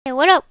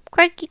what up,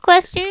 quirky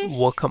questers?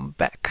 Welcome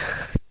back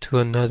to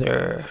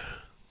another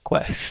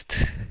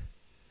quest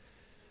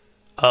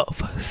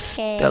of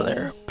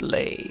Stellar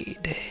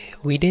Blade.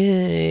 We're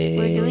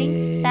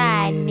doing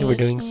side missions. We're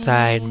doing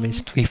side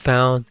missions. We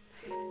found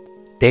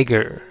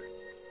Digger.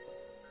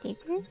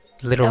 Digger?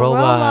 Little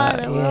robot.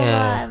 The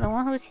Yeah. robot, the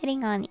one who's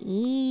hitting on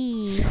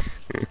Eve.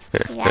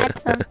 We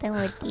got something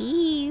with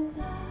Eve.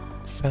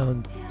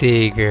 Found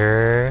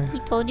Digger. He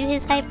told you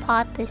his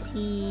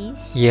hypotheses.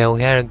 Yeah,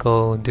 we had to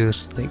go do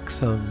like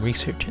some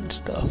research and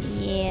stuff.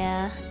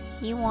 Yeah,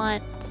 he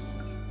wants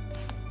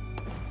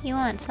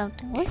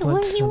something.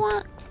 What does he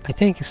want? I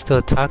think you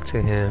still talk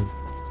to him.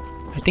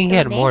 I think he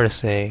had more to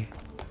say.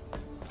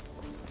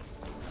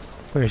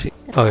 Where is he?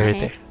 Oh, right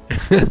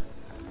there.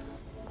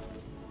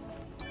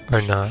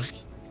 Or not.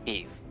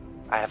 Eve,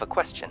 I have a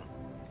question.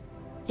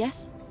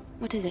 Yes?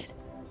 What is it?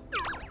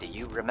 Do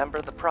you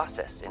remember the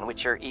process in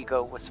which your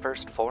ego was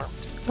first formed?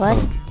 What?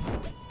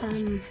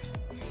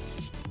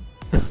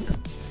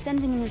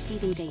 Sending and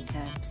receiving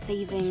data,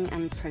 saving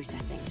and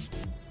processing.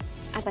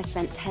 As I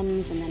spent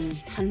tens and then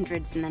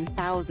hundreds and then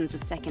thousands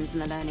of seconds in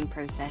the learning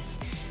process,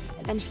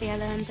 eventually I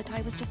learned that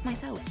I was just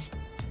myself.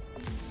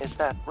 Is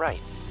that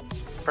right?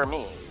 For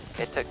me,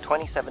 it took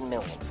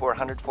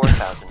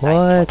 27,404,091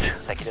 What?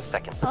 consecutive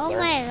seconds of Oh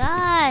learning.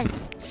 my god!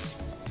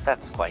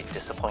 That's quite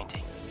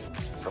disappointing.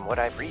 From what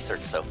I've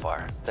researched so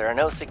far, there are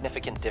no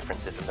significant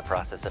differences in the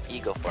process of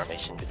ego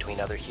formation between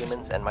other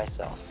humans and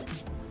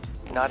myself.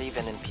 Not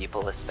even in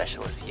people as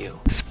special as you.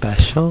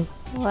 Special?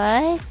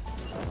 What?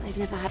 I've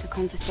never had a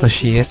conversation So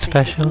she is like this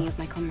with special? any of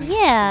my comrades.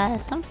 Yeah,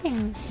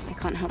 something's I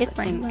can't help but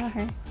different think, about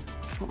her.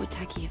 what would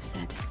Taki have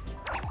said?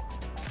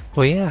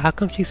 Well, yeah, how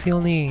come she's the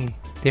only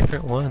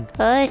different one?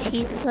 But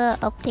she's the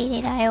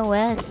updated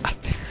iOS.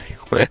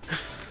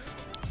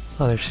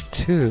 Oh, there's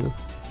two.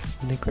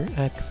 Liquor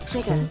access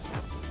Digger. code.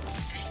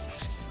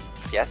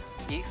 Yes,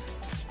 Eve?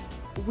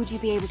 Would you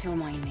be able to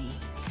remind me?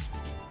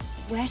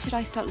 Where should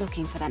I start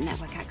looking for that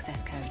network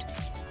access code?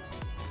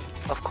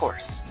 Of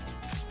course.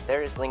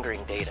 There is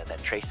lingering data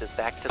that traces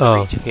back to the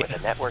region where the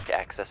network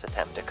access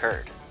attempt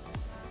occurred.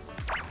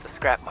 The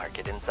scrap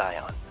market in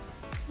Zion.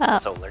 The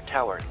solar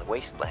tower in the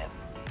wasteland.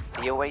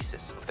 The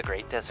oasis of the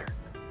Great Desert.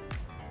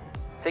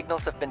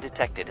 Signals have been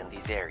detected in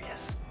these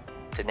areas.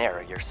 To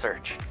narrow your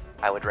search,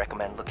 I would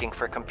recommend looking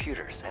for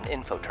computers and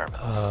info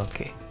terminals.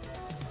 Okay.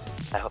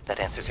 I hope that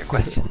answers your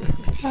question.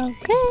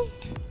 Okay.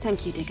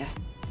 Thank you, Digger.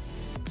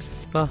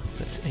 Well,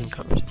 let's end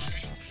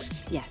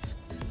conversation. Yes.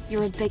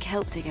 You're a big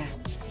help, Digger.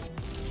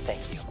 Thank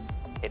you.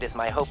 It is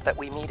my hope that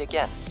we meet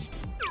again.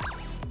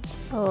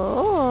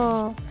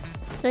 Oh.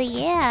 So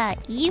yeah,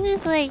 Eve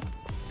is like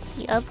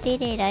the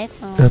updated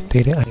iPhone.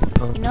 Updated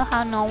iPhone. You know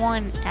how no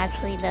one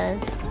actually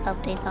does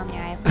updates on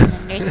their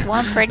iPhone, and there's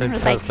one person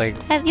who's Sounds like,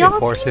 like have it y'all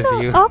forces seen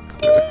the you.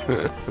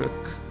 update?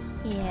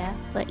 Yeah,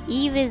 but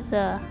Eve is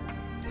the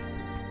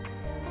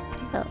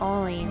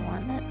only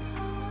one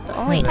the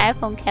only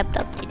iPhone kept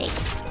up to date.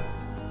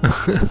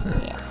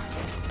 Yeah.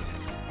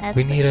 That's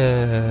We for need sure.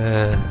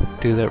 to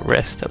do the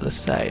rest of the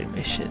side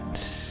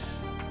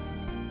missions.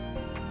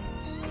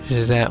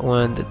 There's that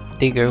one, the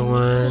Digger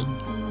one.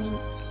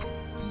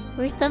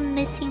 Where's the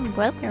missing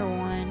brother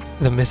one?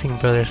 The missing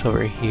brother's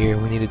over here.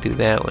 We need to do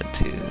that one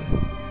too.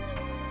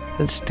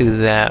 Let's do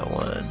that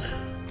one.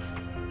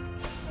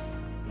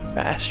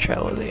 Fast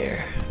travel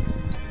there.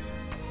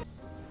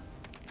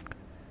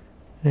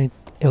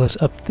 It was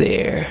up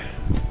there.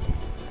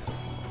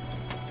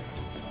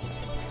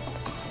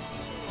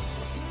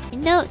 You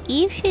know,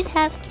 Eve should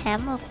have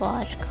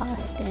camouflage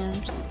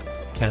costumes.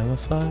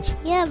 Camouflage?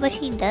 Yeah, but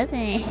she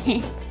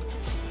doesn't.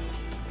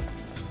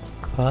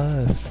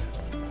 Cause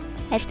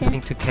I she's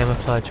planning think to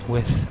camouflage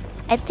with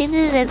this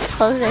is as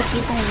close as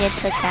she's gonna get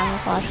to a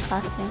camouflage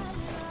costume.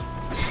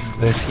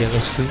 this yellow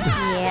suit.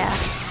 Yeah.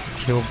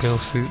 Kill Bill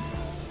suit.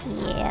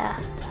 Yeah.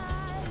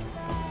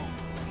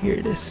 Here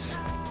it is.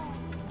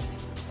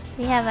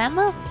 Do you have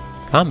ammo?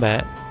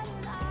 Combat.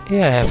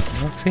 Yeah, I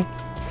have Roxy.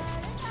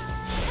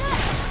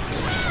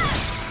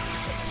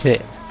 That's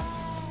it.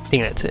 I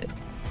think that's it.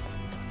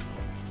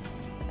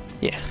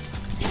 Yeah.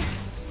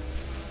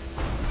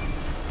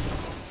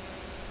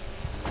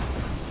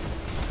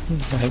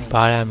 I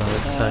bought ammo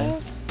this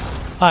time.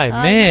 I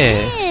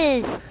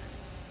missed!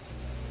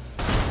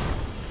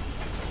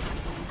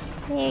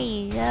 There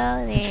you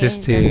go. There's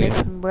just the the-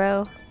 missing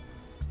bro.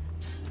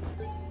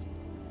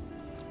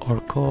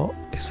 Oracle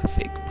is a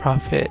fake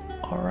prophet.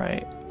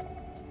 Alright.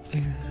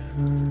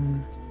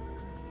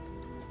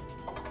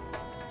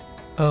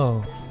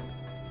 Oh.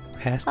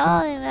 Passcode?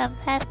 Oh, there's that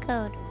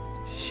passcode.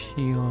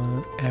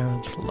 Shion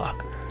Aaron's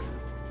locker.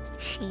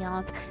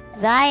 Shion.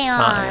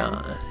 Zion.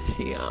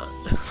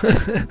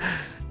 Shion.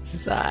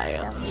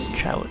 Zion.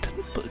 Travel to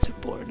the bulletin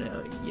board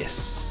now.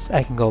 Yes.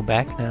 I can go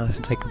back now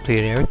since I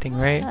completed everything,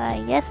 right?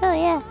 I guess so,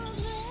 yeah.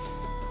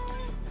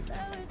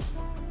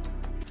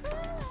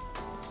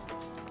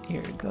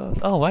 Here it goes.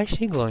 Oh, why is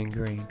she glowing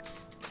green?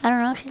 I don't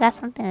know, she got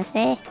something to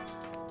say.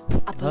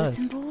 A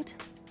bulletin board?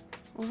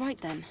 Alright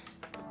then.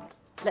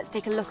 Let's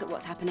take a look at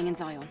what's happening in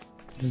Zion.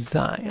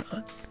 Zion.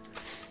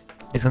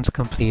 this one's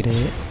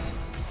completed.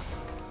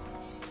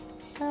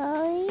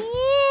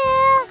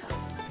 Oh yeah.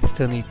 I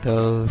still need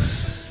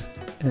those.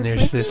 And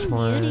there's this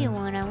Beauty one.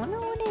 one. I wonder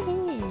what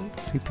it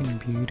is. Sleeping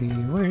Beauty.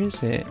 Where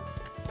is it?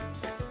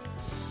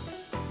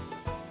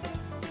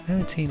 I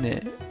haven't seen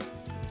it.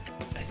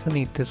 I still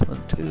need this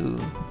one too.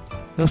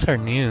 Those are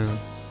new.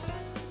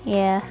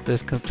 Yeah.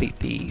 Let's complete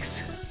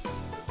these.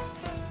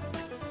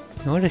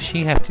 And what does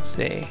she have to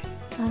say?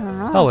 I don't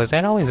know. Oh, is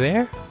that always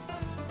there?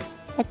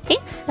 I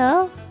think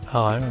so.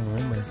 Oh, I don't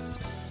remember.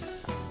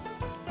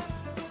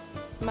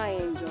 My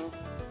angel.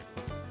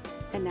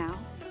 And now,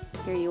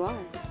 here you are.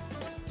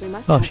 We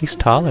must Oh, have she's some sort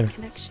of taller.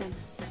 connection.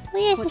 Oh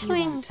yeah, What she's do you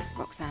wearing. want,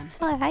 Roxanne?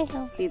 Oh, hi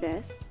ho. See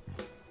this?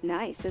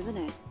 Nice, isn't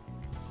it?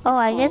 Oh,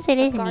 I It's guess called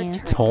it a is guard new.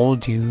 turret.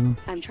 Told you.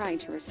 I'm trying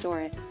to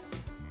restore it.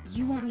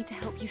 You want me to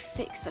help you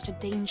fix such a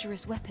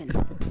dangerous weapon?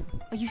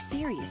 Are you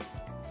serious?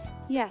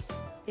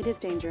 Yes, it is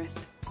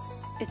dangerous.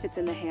 If it's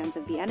in the hands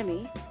of the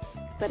enemy.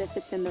 But if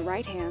it's in the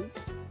right hands,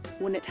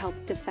 wouldn't it help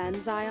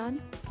defend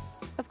Zion?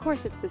 Of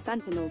course it's the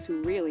Sentinels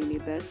who really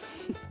need this.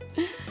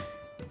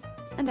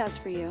 And as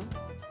for you,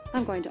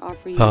 I'm going to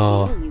offer you a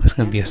Oh, deal you it's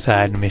gonna can't be a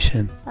side refuse.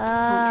 mission.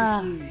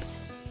 Can't refuse.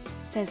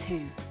 Says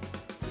who?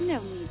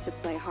 No need to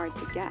play hard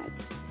to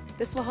get.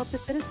 This will help the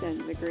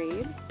citizens,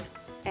 agreed?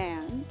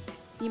 And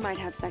you might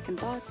have second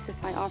thoughts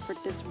if I offered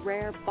this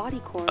rare body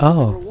core as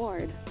a Oh.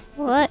 reward.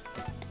 What?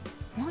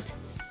 What?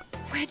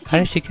 Where did How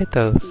you... did she get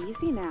those?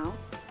 Easy now.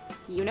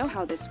 You know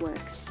how this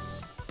works.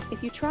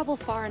 If you travel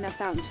far enough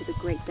out into the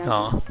great desert,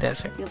 Oh,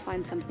 desert. you'll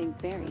find something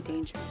very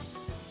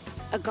dangerous.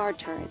 A guard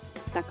turret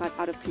that got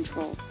out of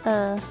control.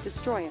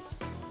 Destroy it,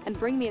 and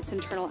bring me its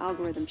internal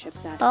algorithm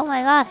chipset. Oh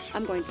my gosh.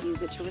 I'm going to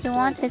use it to She restore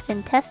wants this. its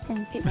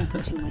intestines. It won't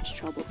be too much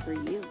trouble for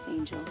you,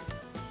 Angel.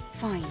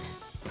 Fine.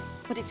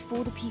 But it's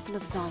for the people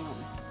of Zion.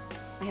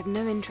 I have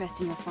no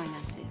interest in your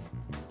finances.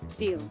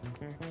 Deal.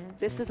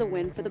 This is a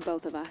win for the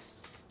both of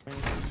us.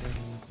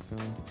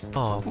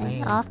 Oh An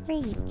man. offer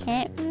you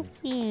can't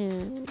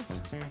refuse.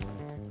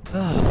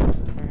 Oh,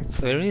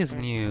 so it is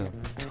new.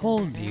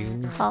 Told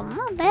you. Oh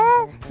my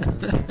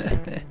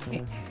bad.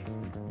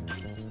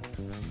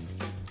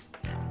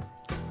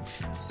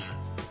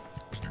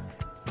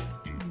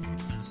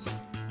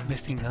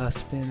 Missing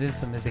husband. This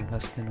is a missing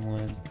husband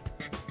one.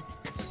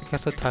 I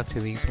guess I'll talk to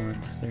these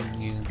ones. They're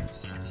new.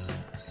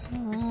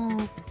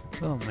 Oh,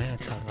 Oh man,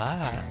 it's a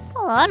lot.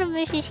 a lot of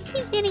missions. She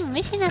keeps getting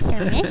mission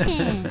after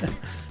mission.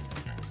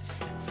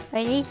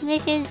 Are these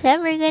missions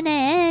ever gonna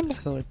end? Let's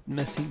go with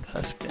missing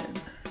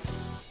husband.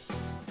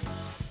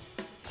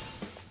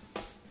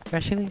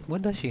 Actually,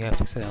 what does she have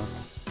to sell?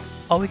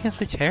 Oh, we can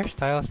switch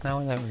hairstyles now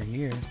that we're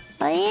here.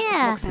 Oh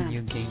yeah. It's a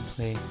new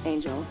gameplay.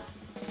 Angel,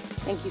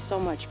 thank you so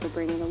much for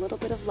bringing a little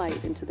bit of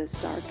light into this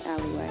dark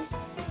alleyway.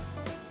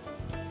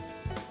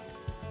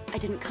 I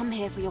didn't come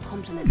here for your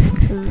compliments.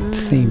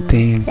 Same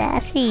thing.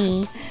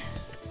 Sassy.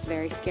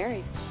 Very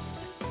scary.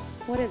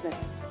 What is it?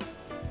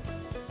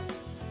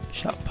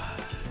 Shop.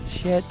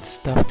 She had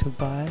stuff to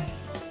buy.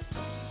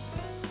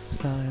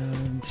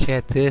 She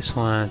had this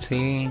one,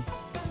 see?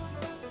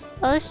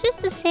 Oh, it's just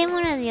the same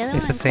one as the other one.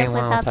 It's the same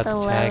except one without without the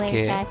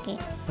leather jacket.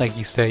 Like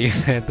you said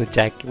the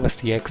jacket was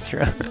the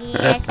extra.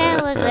 Yeah, it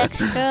kind of looks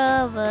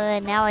extra,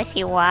 but now I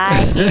see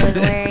why he was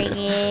wearing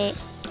it.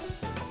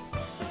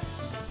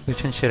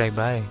 Which one should I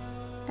buy?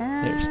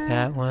 There's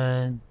that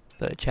one,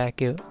 the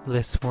jacket,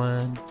 this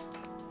one,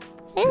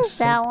 There's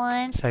that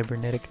one.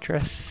 cybernetic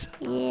dress,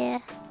 Yeah.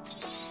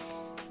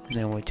 and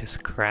then we'll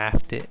just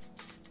craft it.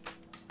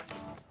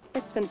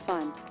 It's been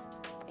fun,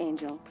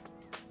 Angel.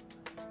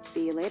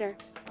 See you later.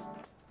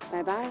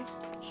 Bye-bye.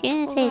 She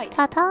didn't say Alright.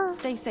 ta-ta.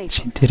 Stay safe.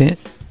 She didn't.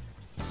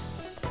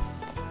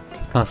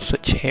 I'll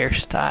switch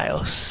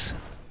hairstyles.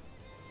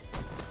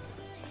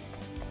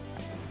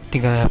 I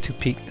think I have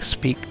to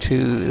speak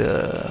to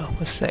the,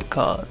 what's that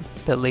called?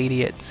 The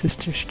lady at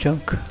Sister's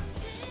Junk.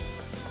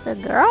 The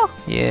girl?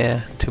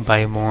 Yeah, to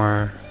buy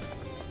more,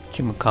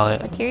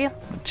 Material?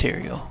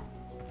 material.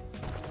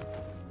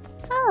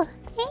 Oh,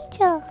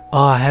 Angel. Oh,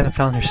 I haven't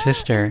found her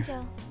sister.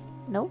 Angel.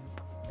 Nope.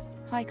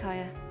 Hi,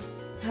 Kaya.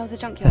 How's the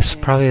junkyard That's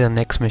doing? probably the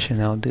next mission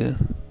I'll do.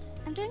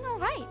 I'm doing all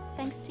right,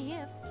 thanks to you.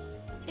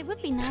 It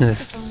would be nice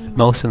Since if only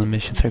most of the my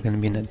missions sister are going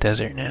to be in the could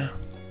desert now.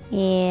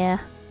 Yeah.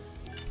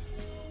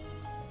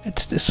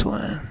 It's this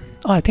one.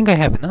 Oh, I think I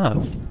have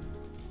enough.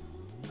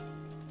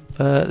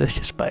 But let's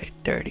just buy it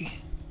dirty.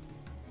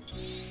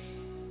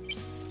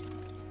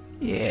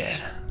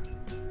 Yeah.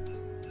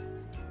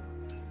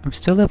 I'm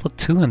still level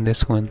 2 on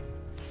this one.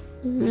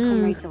 My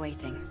comrades are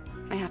waiting.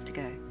 I have to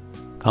go.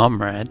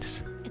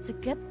 Comrades. It's a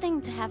good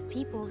thing to have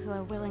people who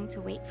are willing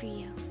to wait for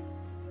you.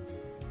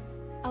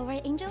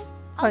 Alright, Angel?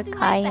 I'll Or do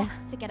Kaya. my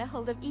best to get a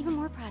hold of even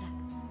more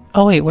products.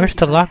 Oh wait, where's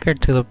the you, locker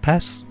to the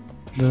Pasca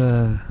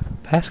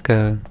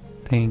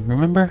thing,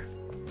 remember?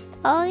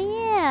 Oh,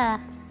 yeah.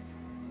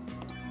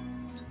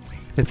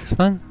 Is this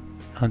one?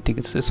 I don't think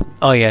it's this one.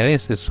 Oh yeah, it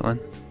is this one.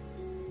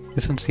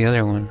 This one's the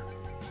other one.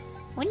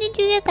 When did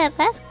you get that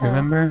passport?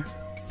 Remember?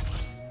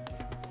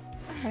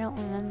 I don't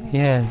remember.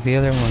 Yeah, the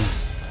other one.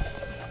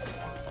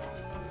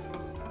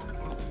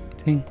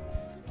 See?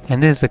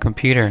 And this is a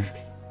computer.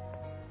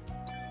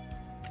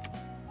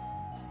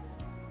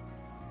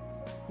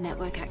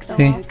 Network access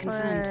See? code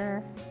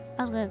confirmed.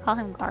 I was gonna call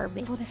him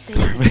garbage. For this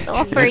data,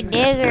 Sulfur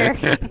digger.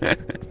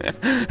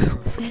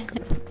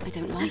 I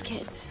don't like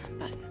it,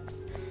 but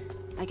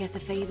I guess a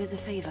favor's a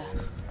favor.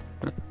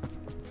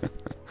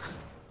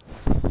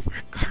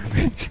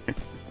 Garbage.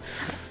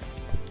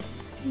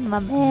 My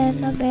bad.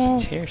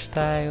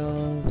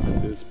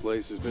 Hairstyle. This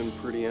place has been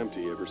pretty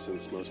empty ever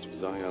since most of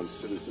Zion's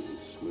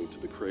citizens moved to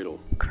the cradle.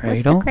 Cradle?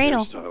 What's the cradle?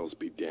 Hairstyles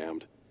be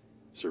damned.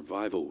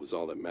 Survival was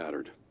all that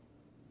mattered.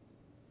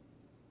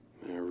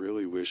 I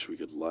really wish we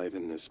could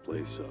liven this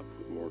place up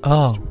with more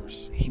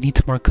customers. He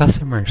needs more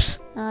customers.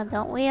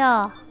 Don't we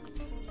all?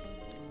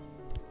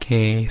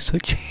 Okay,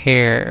 switch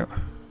hair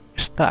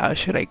style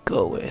should I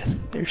go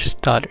with? There's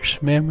daughter's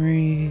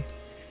memory,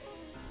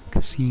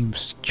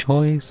 Kasim's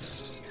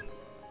choice,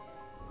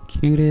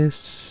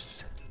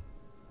 cutest,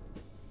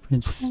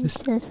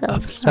 princess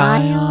of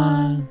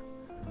Zion,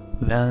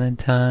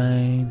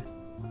 Valentine.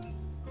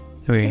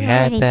 We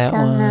had that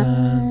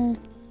one.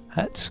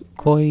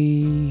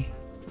 Hatsukoi.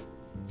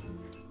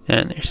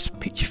 And there's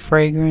peach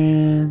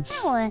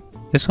fragrance. That one.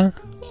 This one?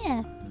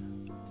 Yeah.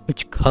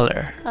 Which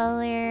color?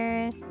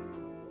 Color.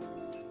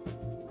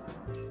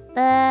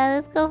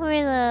 Let's go for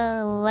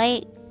the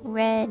light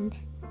red.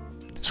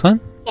 This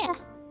one? Yeah.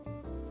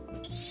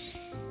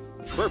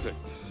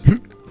 Perfect.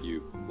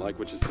 You like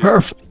what you see?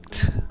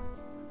 Perfect.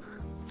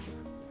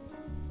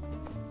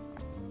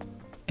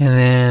 And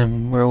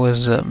then where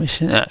was the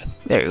mission? Ah,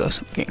 there it goes.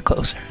 I'm getting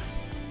closer.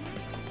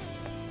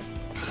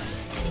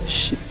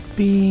 Should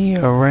be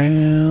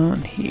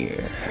around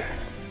here.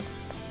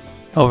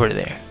 Over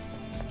there.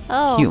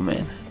 Oh.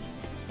 Human.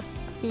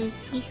 Is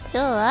he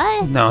still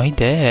alive? No, he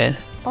dead.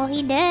 Oh,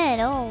 he dead.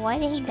 Oh, why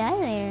did he die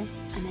there?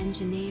 An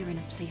engineer in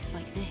a place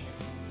like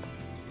this.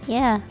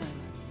 Yeah. Oh,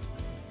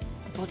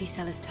 the body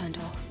cell is turned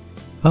off.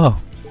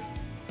 Oh.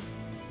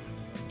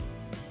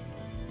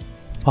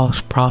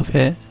 False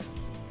prophet.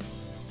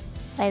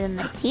 By the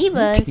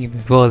Nativas.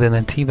 Nativas. Well, the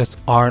Nativas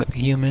are the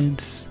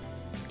humans.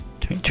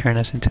 Turn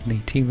us into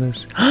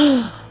Nativas.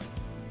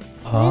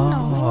 This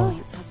is my Oh.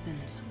 client's husband.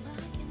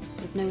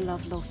 There's no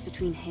love lost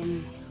between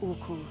him,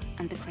 Orkul,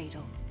 and the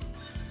cradle.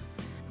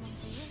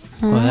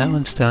 Well, that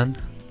one's done.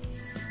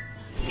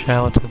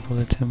 Travel to the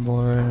bulletin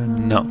board.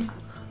 No.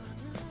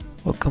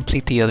 We'll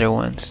complete the other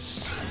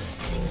ones.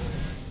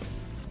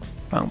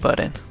 Wrong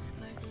button.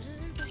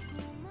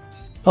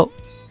 Oh.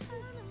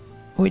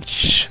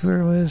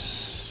 Where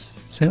was...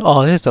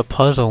 Oh, this is the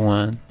puzzle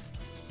one.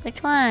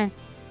 Which one?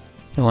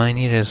 The one I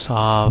need to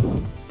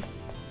solve.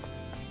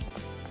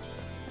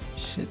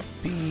 Should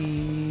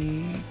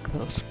be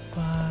close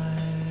by.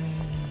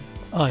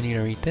 Oh, I need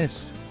to read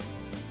this.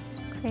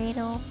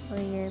 Cradle for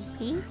your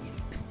peace.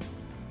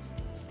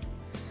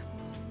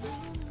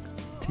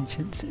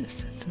 Attention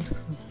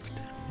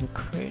the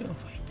cradle.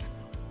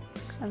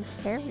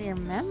 Conserve your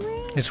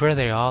memory? It's where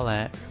they're all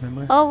at,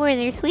 remember? Oh, where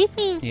they're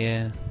sleeping?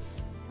 Yeah.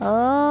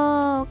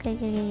 Oh,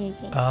 okay.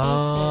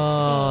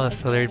 Oh,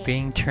 so they're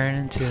being turned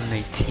into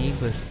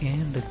Nativas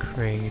in the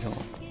cradle.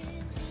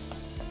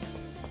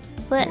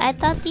 But I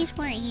thought these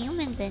weren't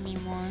humans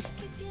anymore.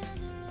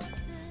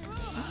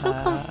 I'm so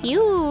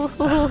confused.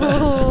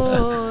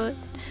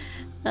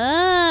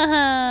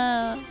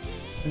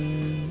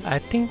 I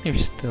think they're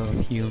still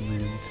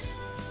humans.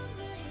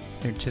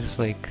 They're just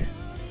like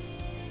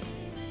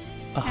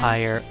a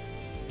higher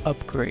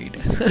upgrade.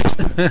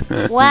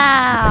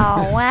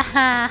 Wow,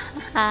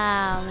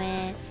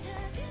 man.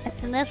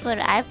 And that's what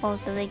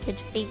iPhones, so they could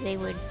speak, they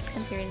would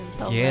consider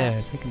themselves. Yeah,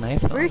 it's like an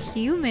iPhone. We're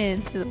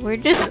humans. We're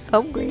just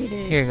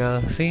upgraded. Here you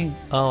go. See?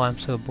 Oh, I'm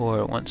so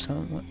bored. Want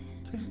someone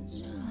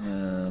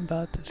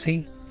about to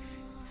see?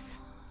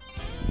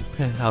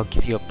 I'll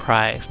give you a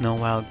prize. No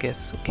wild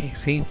guess. Okay,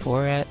 see?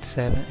 4 at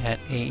 7 at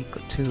 8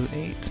 equal to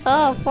 8.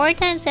 Oh, 4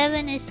 times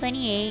 7 is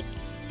 28.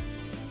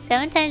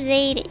 7 times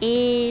 8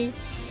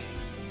 is...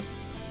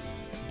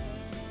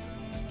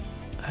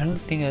 I don't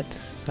think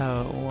that's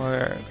how it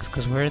works.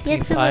 Because we're at Yes,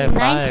 because 5,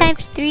 9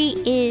 times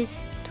 3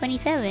 is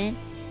 27.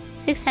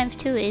 6 times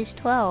 2 is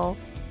 12.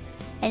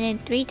 And then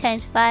 3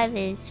 times 5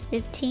 is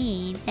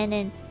 15. And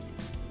then...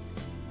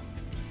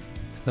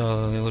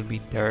 So it would be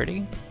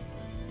 30.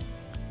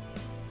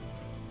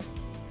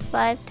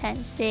 5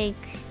 times 6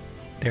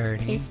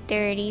 30. is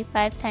 30.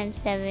 5 times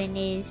 7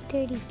 is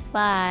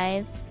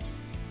 35.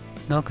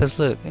 No, because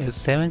look, it's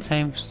 7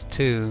 times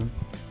 2.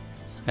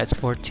 That's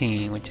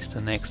 14, which is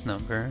the next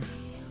number.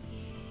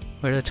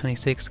 Where did the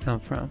 26 come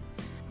from?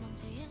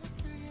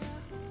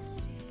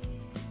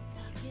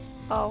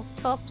 Oh,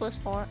 12 plus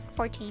 4,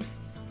 14.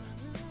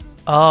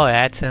 Oh, it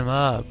adds them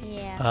up.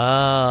 Yeah.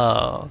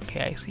 Oh,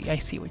 okay, I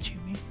see what you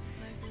mean.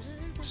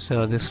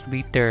 So this would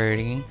be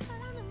 30.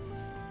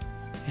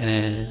 And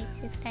then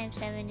 6 times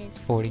 7 is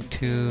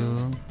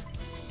 42.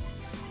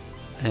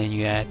 And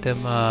you add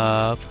them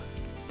up.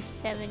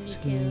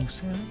 72.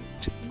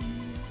 72.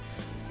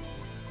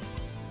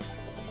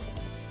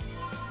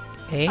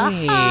 Hey!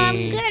 I'm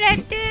good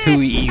at this.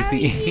 Too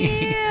easy.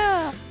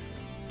 Yeah.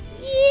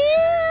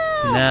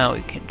 Yeah. now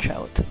we can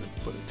travel to the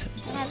bulletin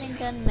I board. haven't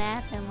done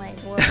math in like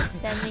what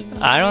 7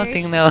 years. I don't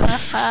think that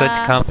was such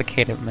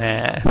complicated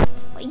math.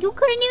 You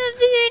couldn't even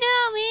figure it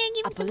out, man.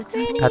 Give me some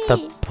bulletin credit. Not the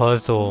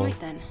puzzle, Right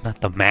then.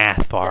 not the math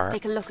Let's part.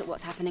 take a look at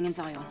what's happening in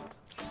Zion.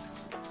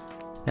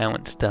 That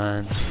one's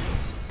done.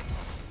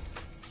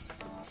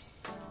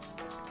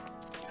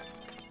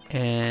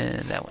 And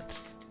that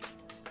one's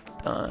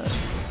done.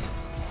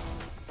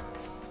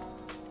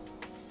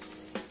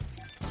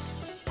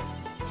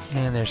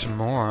 And there's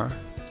more.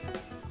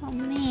 Oh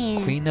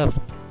man. Queen of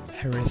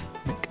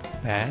Arithmetic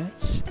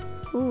Badge.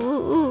 Ooh, ooh,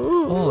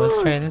 ooh, ooh. Oh,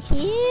 let's try this.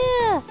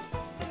 Yeah.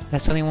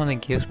 That's the only one that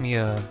gives me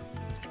a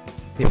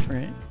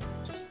different.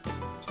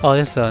 Oh,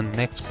 this is the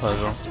next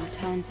puzzle. To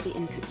return to the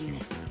input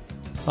unit.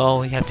 Oh,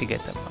 we have to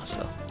get them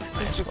also.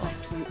 This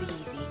request won't be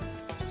easy.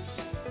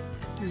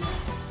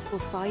 Will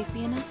 5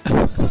 be enough?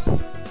 A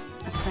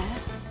prayer?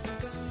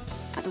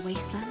 At the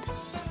wasteland?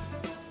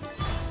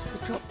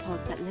 The drop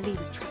pod that Lily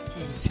was trapped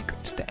in.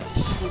 Secret stash. I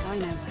think I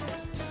know where.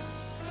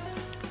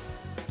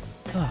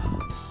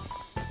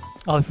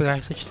 Oh, we forgot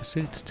to switch the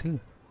suits too.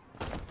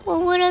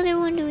 Well, what other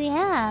one do we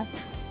have?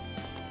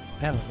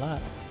 We have a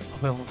lot.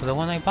 Oh, the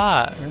one I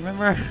bought,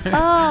 remember?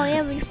 Oh,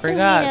 yeah, but you still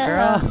Forgot, need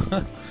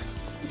girl.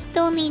 you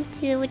still need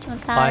to, Oh, I still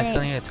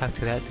whatchamacallit. need to talk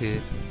to that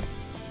dude.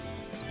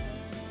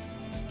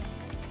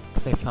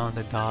 They found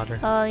the daughter.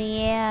 Oh,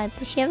 yeah.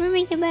 Did she ever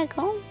make it back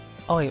home?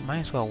 Oh wait, might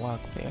as well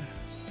walk there.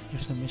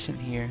 There's a mission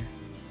here.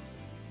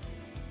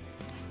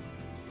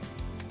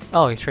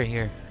 Oh, it's right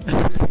here.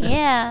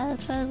 Yeah,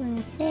 that's what I was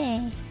gonna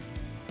say.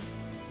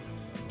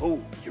 Oh,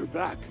 you're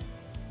back.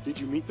 Did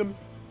you meet them?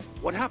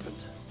 What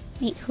happened?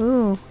 Meet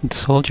who? The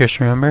soldiers,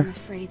 I'm remember?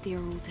 afraid they are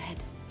all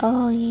dead.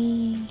 Oh,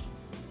 yeah.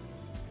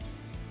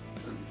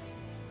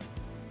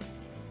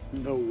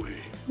 No way.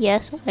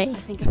 Yes, I wait.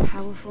 think a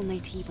powerful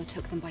Natiba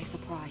took them by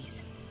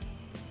surprise.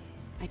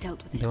 I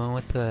dealt with it. The one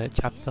with the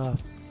chopped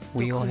off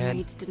Your wheel head.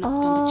 comrades did not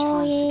stand a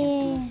chance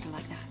against a yeah. monster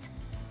like that.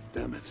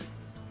 Damn it.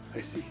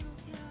 I see.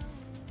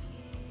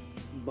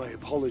 My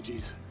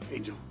apologies,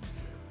 Angel.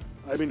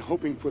 I've been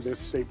hoping for this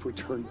safe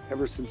return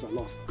ever since I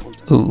lost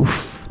contact.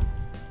 Oof.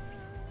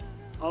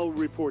 I'll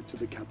report to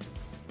the captain.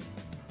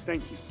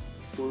 Thank you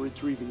for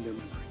retrieving their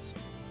memories.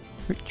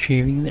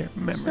 Retrieving their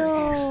memories.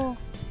 So,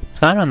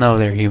 So I don't know if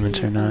they're It's humans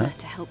been or an not. honor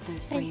to help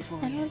those I brave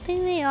don't warriors.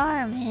 think they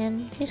are,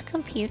 man. Just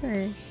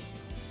computers.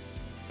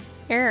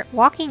 They're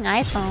walking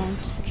iPhones.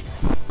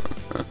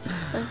 What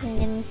was I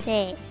gonna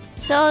say?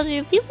 So,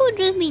 do people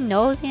just be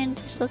nosy and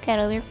just look at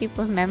other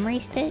people's memory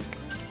stick?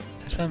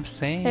 That's what I'm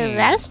saying. 'Cause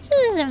that's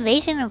just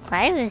invasion of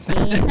privacy.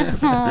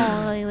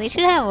 Like, we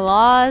should have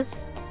laws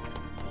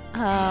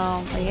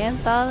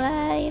against all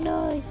that, you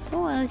know? Like, I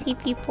don't want to see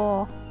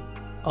people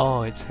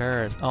Oh, it's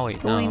hers. Oh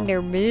wait, doing no.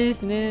 their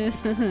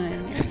business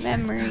and their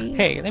memory.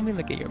 Hey, let me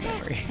look at your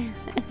memory.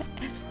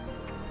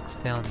 It's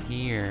down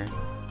here.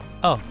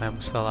 Oh, I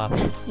almost fell off.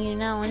 You do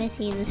not want to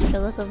see the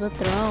struggles of the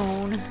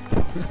throne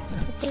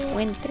that they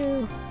went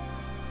through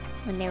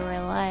when they were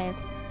alive.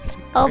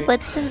 Oh, Great.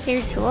 but since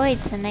they're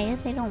droids, and I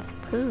guess they don't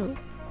poop.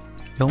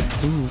 Don't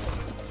poop.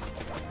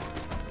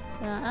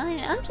 So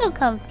I'm so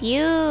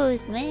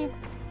confused, man.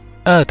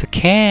 Oh, it's a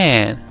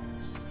can.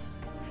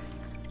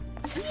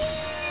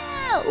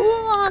 Yeah,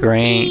 oolong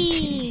Green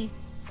tea.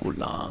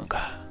 Oolong.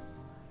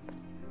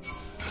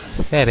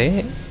 Is that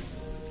it?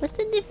 What's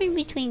the difference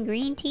between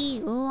green tea,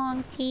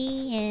 oolong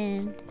tea,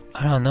 and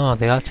I don't know.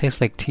 They all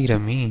taste like tea to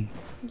me.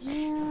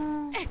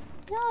 yeah,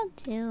 they all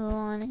do,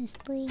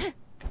 honestly.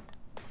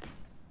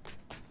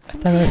 I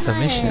thought there was a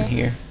mission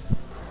here.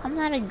 I'm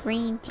not a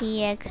green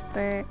tea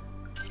expert.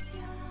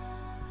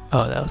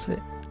 Oh, that was it.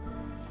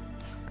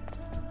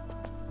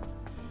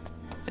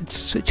 Let's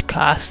switch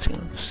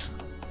costumes.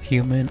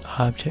 Human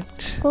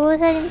object. What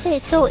was I gonna say?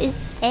 So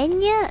is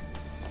Enya?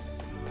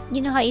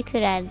 You know how you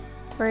could add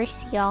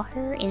first see all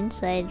her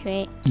insides,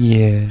 right?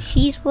 Yeah.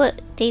 She's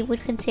what they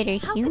would consider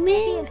How could there be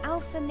human, an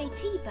alpha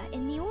Natiba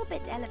in the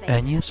orbit elevator?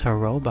 Anya's a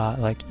robot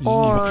like Eve.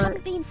 Or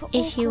Hadn't been for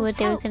is she Oracle's what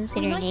they would help,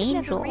 consider we an might have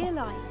angel? Never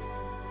realized.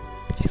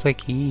 She's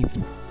like Eve.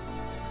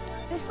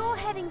 Before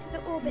heading to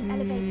the orbit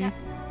elevator.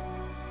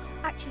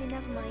 Actually,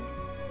 never mind.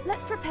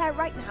 Let's prepare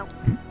right now.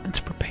 Let's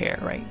prepare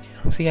right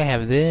now. See, I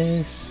have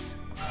this.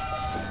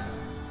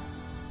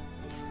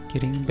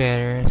 Getting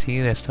better.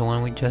 See, that's the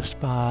one we just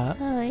bought.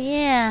 Oh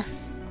yeah.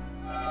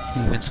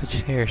 We even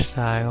switch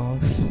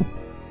hairstyles.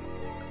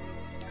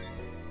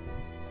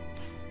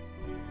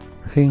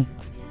 See?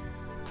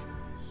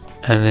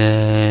 And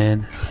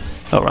then...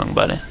 Oh, wrong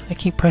button. I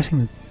keep pressing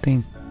the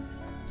thing.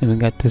 Then we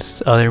got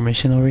this other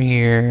mission over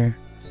here.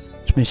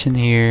 This mission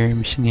here,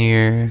 mission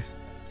here.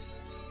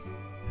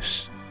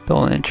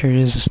 Stolen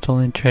treasure, a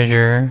stolen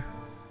treasure.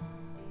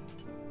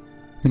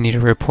 We need to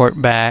report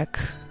back.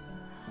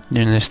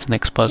 Then there's the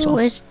next puzzle.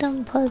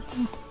 Wisdom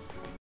puzzle.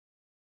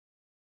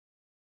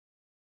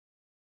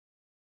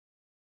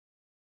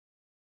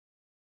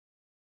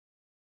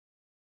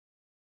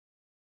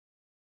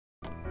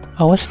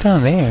 Oh, what's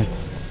down there?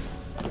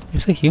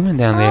 There's a human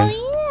down there.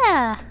 Oh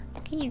yeah.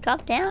 Can you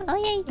drop down? Oh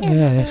yeah, you can.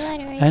 Yeah, There's a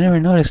ladder right I never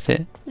noticed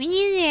it. Me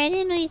neither. I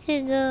didn't know you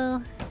could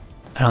go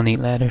I don't need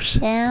ladders.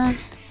 down.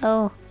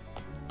 Oh.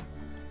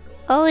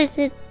 Oh, is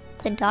it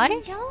the daughter?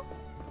 Angel?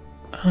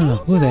 I don't know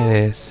who that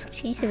is.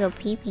 She needs to go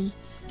pee pee.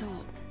 Stop.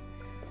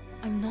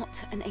 I'm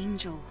not an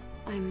angel.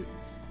 I'm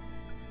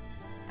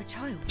a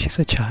child. She's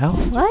a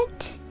child?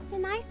 What? The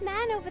nice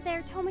man over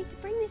there told me to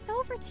bring this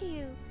over to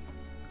you.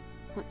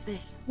 What's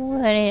this?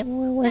 What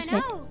was Don't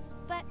it? know,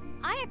 but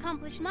I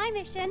accomplished my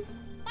mission.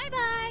 Bye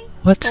bye.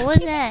 What? What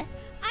was that?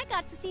 I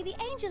got to see the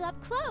angel up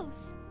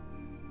close.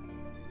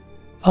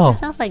 Oh,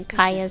 Sounds like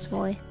Kaya's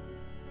voice.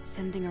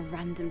 Sending a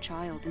random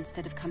child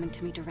instead of coming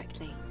to me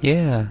directly.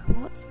 yeah.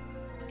 What is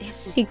this?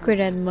 Secret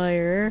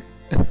admirer.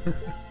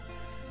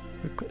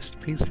 Request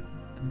please.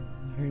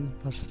 Here's the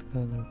process to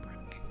go to the party.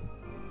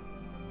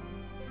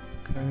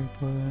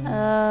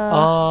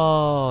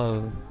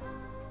 Oh.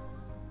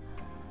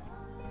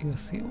 You'll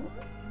see.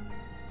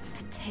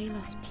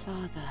 Patelos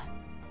Plaza.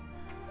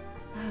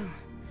 Oh.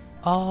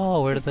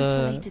 Oh, where Is this the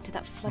related to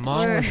that flood? mom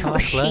Where was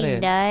not she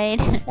flooded.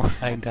 died.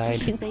 I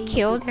died. You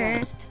killed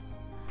her.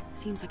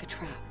 Seems like a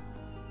trap.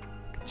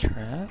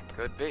 Trap?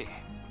 Could be.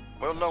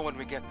 We'll know when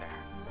we get there.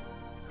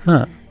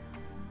 Huh.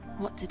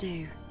 What to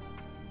do?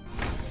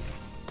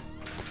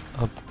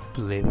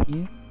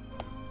 Oblivion?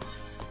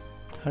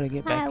 How to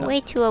get back up?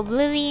 Highway to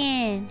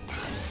oblivion.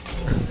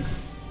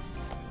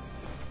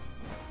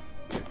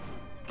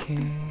 Okay.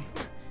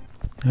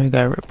 Now we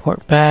gotta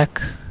report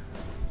back.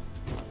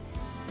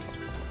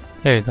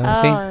 There you go,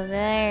 see? Oh,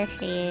 there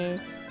she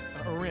is.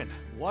 Rin,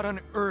 what on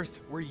earth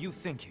were you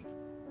thinking?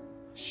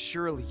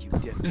 Surely you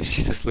didn't.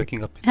 She's just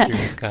looking up into the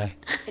sky.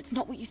 It's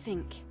not what you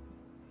think.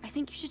 I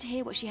think you should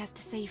hear what she has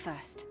to say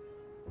first.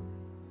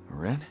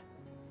 Rin?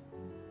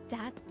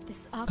 Dad,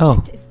 this Oh,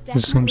 object is it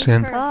zooms definitely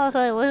in. Oh, cursed.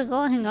 so what's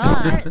going You on?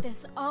 hurt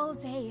this all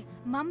day,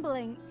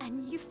 mumbling,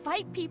 and you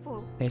fight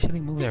people. They actually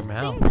move This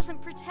their thing mouth.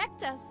 doesn't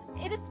protect us.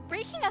 It is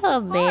breaking us A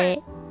apart.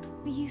 bit.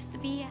 We used to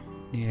be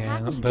Yeah,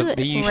 happy. Do but it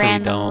they usually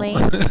randomly.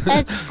 don't.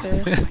 That's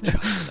true.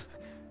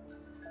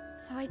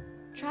 So I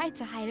tried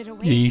to hide it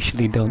away. You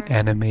usually forever, don't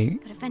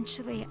animate But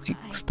eventually,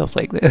 like, stuff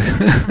like this.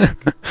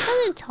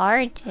 It's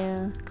hard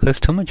to. Cause it's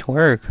too much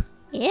work.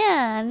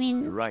 Yeah, I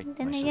mean, You're right,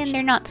 then my again, sunshine.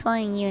 they're not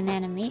selling you an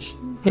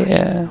animation.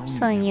 Yeah. I'm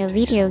selling you a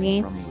video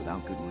game. From me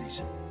without good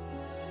reason.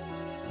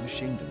 I'm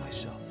ashamed of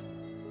myself.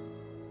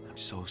 I'm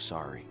so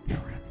sorry,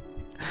 Rin.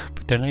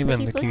 But they're not even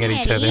he's looking at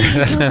looking each at other. you.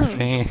 That's what I'm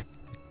saying.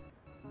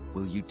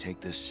 Will you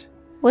take this?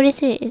 What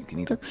is it? You It can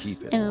either looks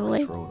keep it in or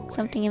like throw it away.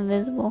 something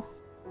invisible.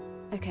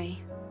 Okay,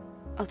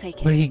 I'll take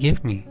it. What did he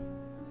give me?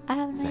 I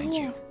have no Thank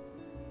idea. you.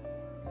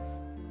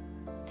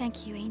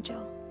 Thank you,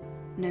 Angel.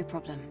 No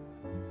problem.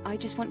 I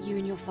just want you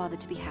and your father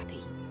to be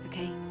happy,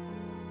 okay?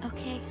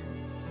 Okay.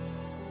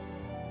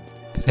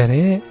 Is that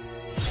it?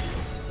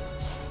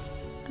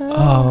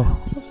 Oh.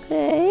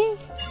 Okay.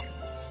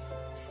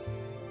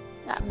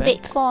 Got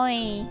Thanks.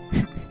 Bitcoin.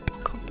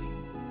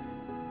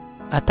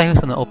 I thought he was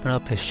gonna open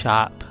up his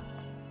shop.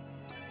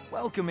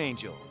 Welcome,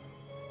 Angel.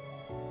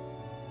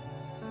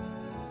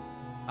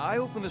 I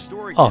opened the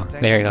store again. Oh,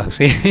 thanks there you to go. you.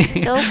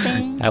 See?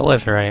 Open. I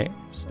was right.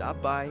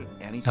 Stop by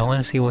I anytime.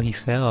 want to see what he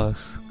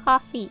sells.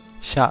 Coffee.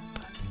 Shop.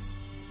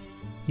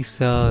 He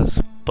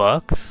sells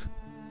books.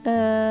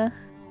 Oh.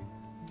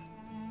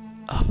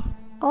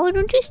 Oh,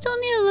 don't you still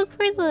need to look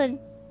for the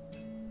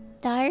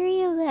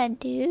diary of that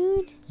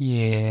dude?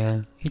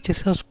 Yeah. He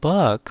just sells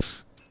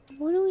books.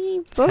 What do we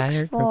need books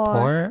Tattered for?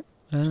 report?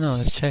 I don't know.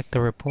 Let's check the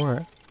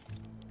report.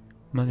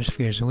 Mother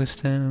Sphere's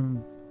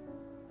wisdom.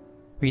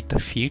 Read the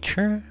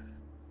future?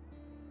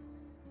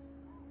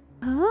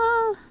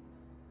 Huh?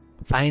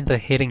 Find the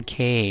hidden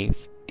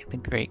cave in the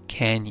Great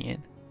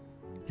Canyon.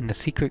 In the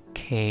secret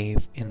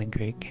cave in the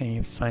Great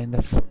Canyon, find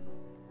the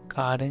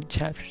forgotten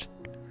chapters.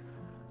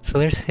 So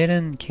there's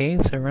hidden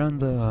caves around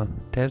the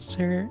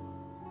desert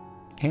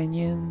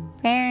canyon.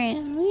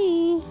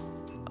 Apparently.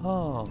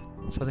 Oh,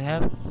 so they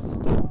have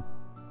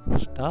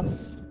stuff.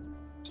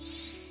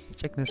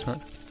 Check this one.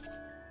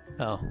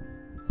 Oh,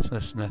 so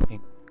there's nothing.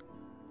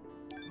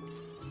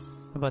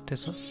 What about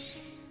this one?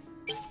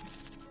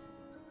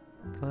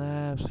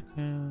 Collapse.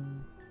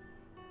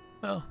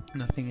 Oh,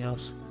 nothing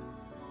else.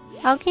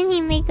 How can he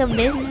make a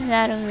business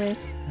out of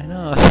this? I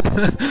know.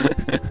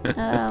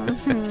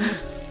 Hmm.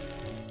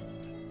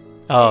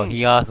 Oh,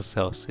 he also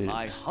sells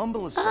My suits.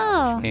 humble Oh.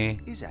 establishment Okay.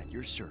 is at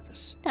your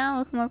service. That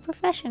look more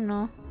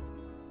professional.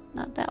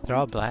 Not that They're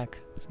one. all black.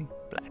 See?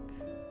 Black.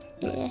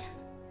 Yeah.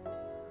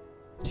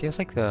 She has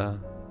like the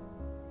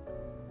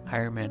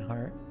Iron Man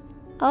heart.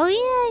 Oh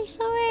yeah, you're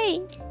so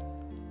right.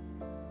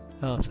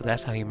 Oh, so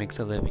that's how he makes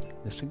a living.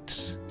 The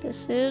suits. The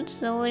suits.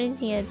 So what is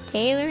he, a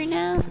tailor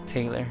now? He's a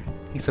tailor.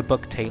 He's a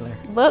book tailor.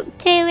 Book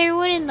tailor?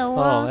 What in the Oh,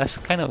 world? that's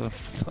kind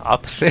of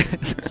opposite.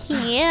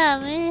 Yeah,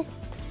 man.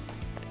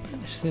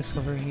 There's this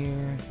over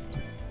here.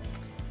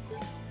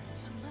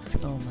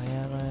 Oh, my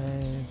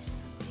allies.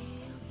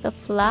 The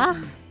fly?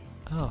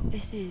 Oh.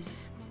 This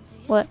is...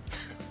 What?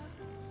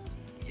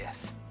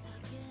 Yes.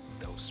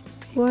 Those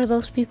Who are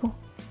those people?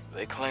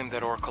 They claim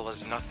that Oracle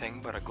is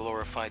nothing but a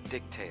glorified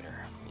dictator.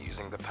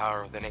 using the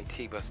power of the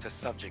Naytibas to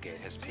subjugate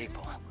his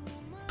people.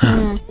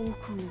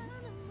 Orkul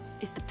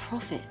is the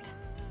prophet.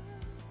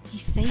 He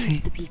saved See,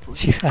 the people.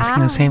 she's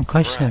asking the same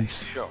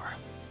questions. Right, sure.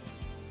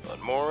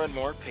 But more and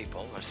more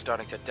people are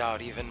starting to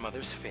doubt even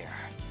Mother's fear,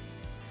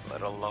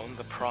 let alone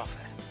the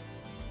prophet.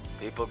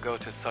 People go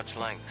to such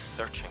lengths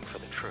searching for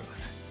the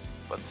truth,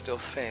 but still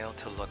fail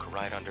to look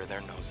right under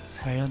their noses.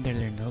 Right under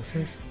their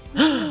noses?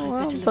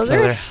 So So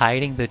they're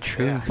hiding the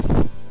truth.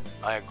 Yeah,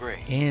 I agree.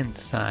 In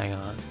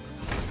Zion.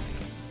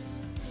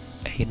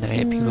 A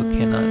united people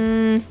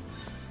cannot.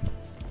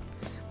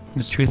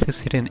 The truth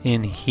is hidden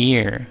in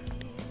here.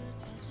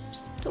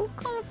 Still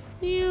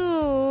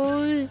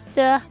confused.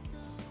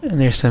 And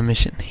there's a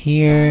mission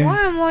here. The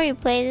more and more you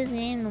play this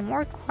game, the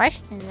more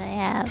questions I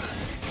have.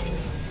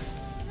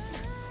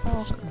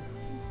 Oh,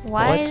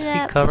 why What's is he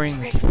that? covering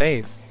his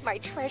face? My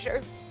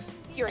treasure.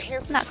 Your hair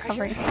It's not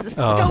treasure. covering.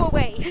 Oh. Go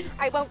away.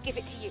 I won't give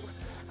it to you.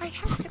 I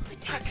have to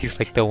protect He's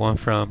like the one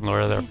from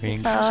Lord of the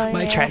Rings. Oh,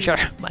 My yeah. treasure,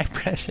 my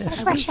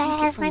precious. I won't take it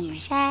Precious, from my you.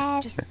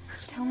 precious. Just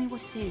tell me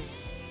what it is.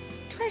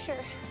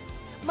 treasure.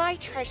 My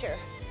treasure.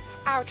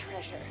 Our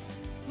treasure.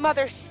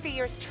 Mother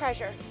Sphere's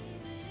treasure.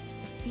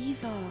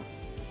 These are...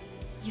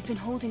 You've been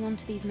holding on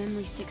to these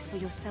memory sticks for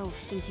yourself,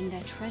 thinking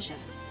they're treasure.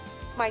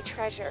 My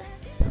treasure.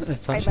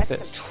 That's I what she left some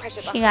says.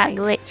 treasure She got behind.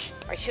 glitched.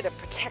 I should have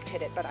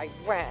protected it, but I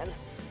ran.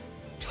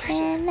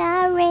 Treasure. And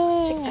I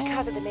ran. It's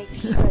because of the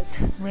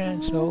Naytibas.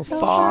 Ran so So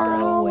far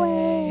far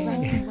away.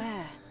 Running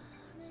where?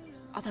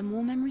 Are there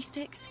more memory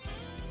sticks?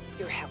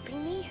 You're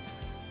helping me?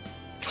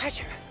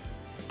 Treasure.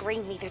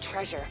 Bring me the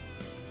treasure.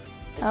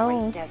 The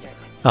Oh. great desert.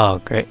 Oh,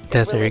 great.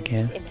 Desert ruins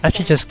again. in the I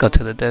should just go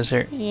to the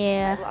desert.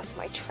 Yeah. I lost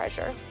my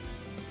treasure.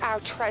 Our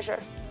treasure.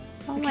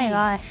 Oh my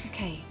gosh.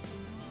 Okay,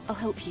 I'll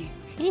help you.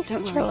 She needs to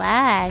Don't worry.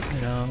 chillax.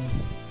 You know.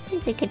 She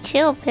needs to take a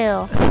chill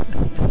pill.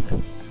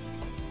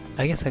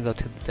 I guess I go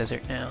to the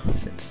desert now,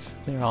 since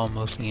they're all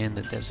mostly in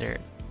the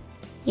desert.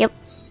 Yep.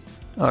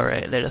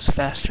 Alright, let us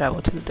fast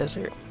travel to the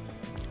desert.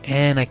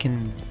 And I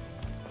can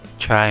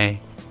try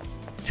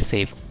to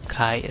save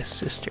Kaya's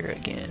sister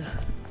again.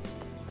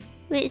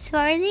 Wait, so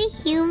are they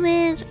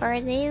humans or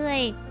are they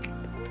like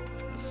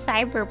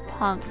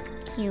cyberpunk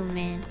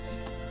humans?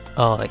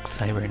 Oh, like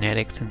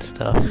cybernetics and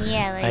stuff.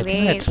 Yeah, like I think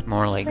they- that's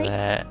more like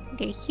that.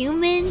 They're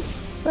humans,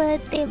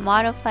 but they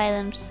modify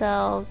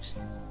themselves.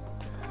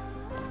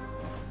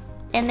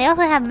 And they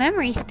also have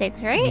memory sticks,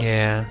 right?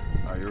 Yeah.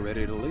 Are you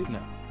ready to leave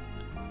now?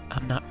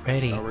 I'm not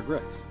ready. No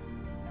regrets.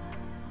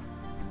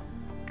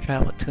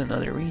 Travel to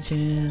another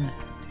region.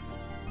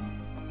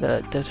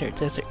 The desert,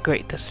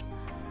 great desert.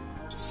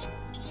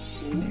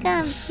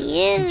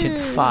 Confused. Region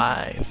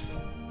 5.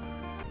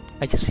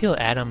 I just feel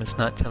Adam is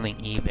not telling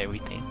Eve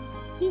everything.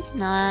 He's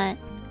not.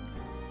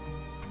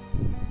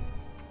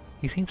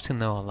 He seems to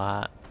know a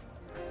lot.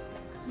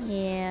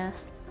 Yeah.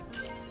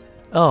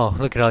 Oh,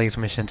 look at all these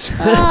missions.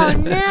 Oh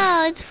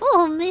no, it's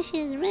full of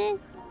missions, man.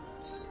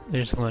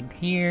 There's one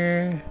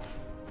here.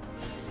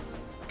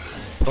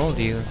 Told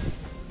you.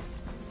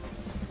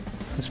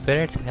 It's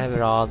better to have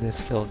it all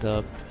this filled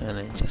up and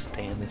then just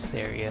stay in this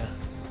area.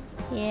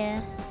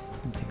 Yeah.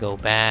 And to go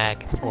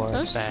back and forth,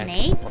 those back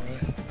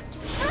snakes? and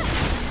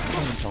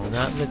forth. They do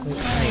not look like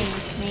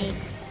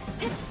snakes.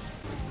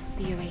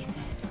 The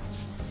oasis.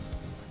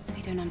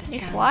 I don't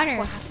understand. There's water.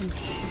 What happened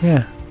here?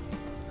 Yeah.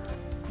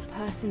 The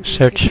person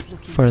Search Beatrice is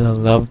looking for the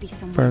must be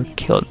somewhere lover nearby.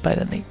 killed by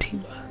the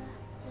Naytiba.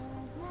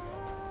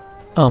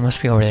 Oh,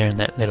 must be over there in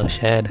that little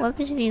shed. What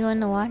happens if you go in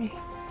the water?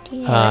 Do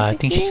you I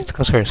think she electrocute? just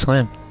goes for a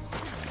swim.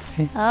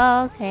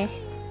 Oh, okay.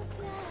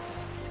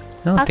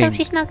 I don't How come think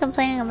she's not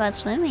complaining about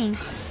swimming?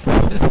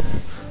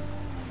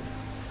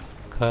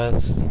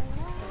 because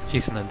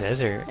she's in the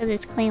desert Because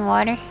it's clean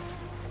water?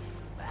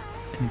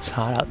 and it's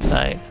hot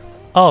outside.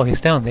 Oh,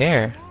 he's down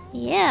there.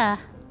 Yeah.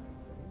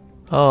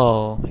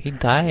 Oh, he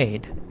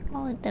died.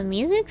 Oh, did the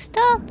music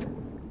stop?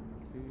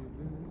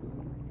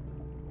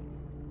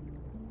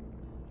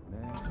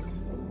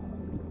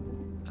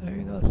 There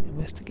you go.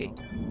 Investigate.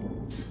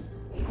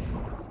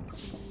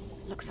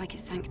 Looks like it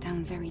sank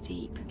down very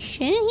deep.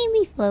 Shouldn't he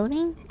be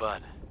floating?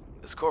 But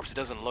this corpse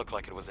doesn't look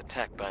like it was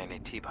attacked by an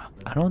Naytiba.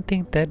 I don't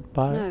think dead No.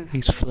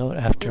 bodies float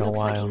after It a looks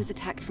like he while. was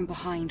attacked from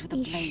behind with a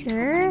You blade sure?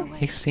 from running away.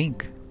 They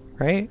sink,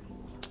 right?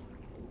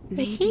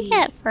 They sink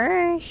at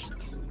first.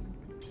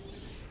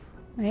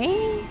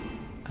 Right?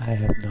 I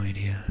have no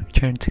idea.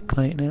 Return to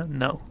client now?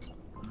 No.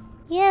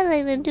 Yeah,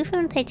 like the dude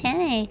from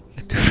Titanic.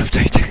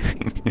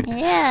 Titanic.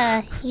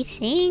 Yeah, he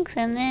sinks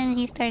and then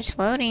he starts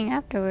floating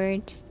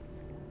afterwards.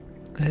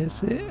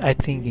 That's it. I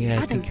think, yeah,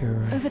 I Adam, think you're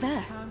right. over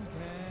there.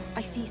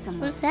 I see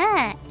someone. Who's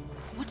that?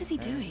 What is he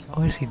doing?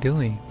 What is he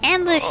doing?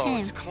 Ambush Oh,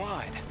 him. it's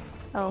Clyde.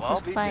 Oh, Well, I'll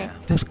who's be Clyde?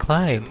 damned. Who's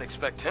Clive? Didn't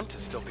expect him to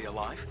still be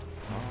alive.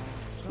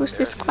 Who's There's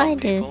this Clyde some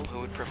dude? people who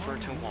would prefer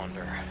to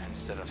wander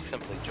instead of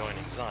simply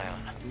joining Zion.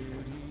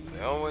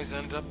 They always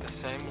end up the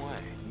same way.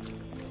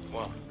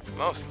 Well,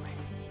 mostly.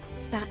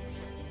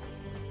 That's...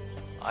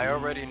 I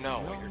already know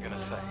what you're gonna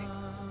say.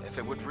 If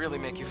it would really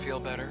make you feel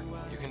better,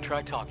 you can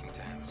try talking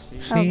to him.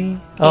 See?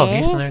 Oh,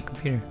 he's Okay. on their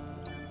computer.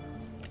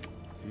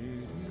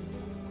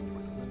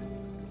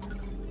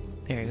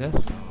 There you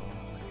go.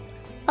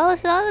 Oh,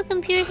 so all the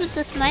computers with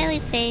the smiley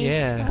face.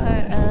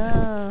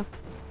 Yeah. Are,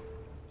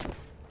 oh.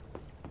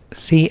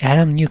 See,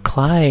 Adam knew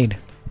Clyde.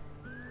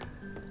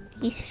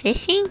 He's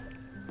fishing?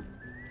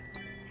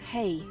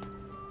 Hey,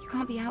 you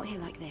can't be out here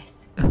like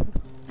this.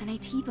 An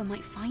Atiba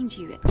might find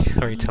you. She's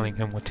already telling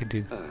him what to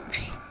do.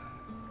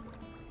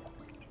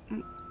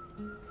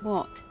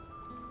 What?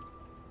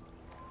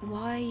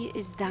 Why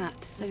is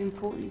that so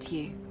important to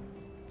you?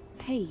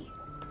 Hey,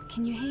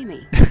 can you hear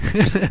me?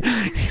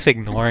 He's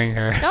ignoring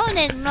her. Don't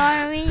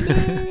ignore me,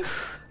 dude.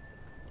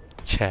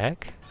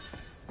 Check.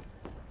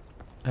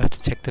 I have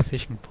to check the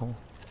fishing pole.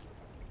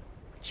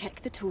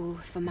 Check the tool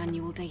for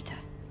manual data.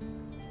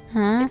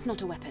 Huh? It's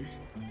not a weapon.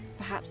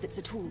 Perhaps it's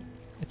a tool.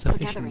 It's a for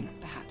fishing gathering,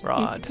 perhaps.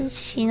 rod. Does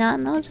she not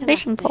know it's a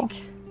fishing pole?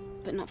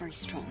 But not very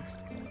strong.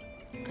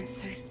 And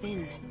so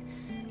thin.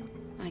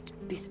 I'd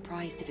be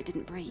surprised if it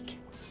didn't break.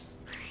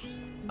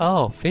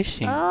 Oh,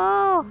 fishing.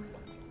 Oh.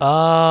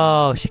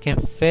 Oh, she can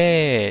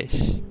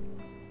fish.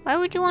 Why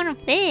would you want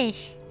to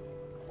fish?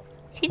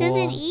 She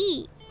doesn't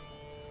eat.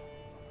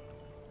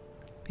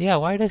 Yeah,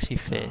 why does she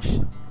fish?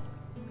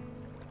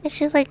 It's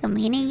just like a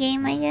mini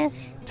game, I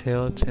guess.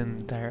 Tilt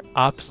in the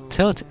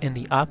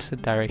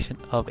opposite direction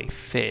of a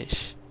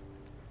fish.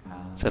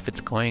 So if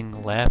it's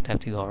going left, I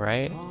have to go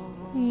right.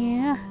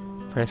 Yeah.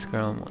 Press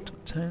ground multiple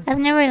times. I've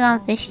never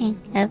gone fishing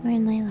ever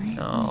in my life.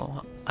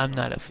 No, I'm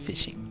not a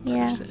fishing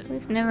Yeah, person.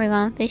 we've never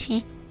gone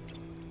fishing.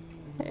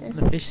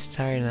 The fish is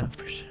tired enough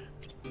for sure.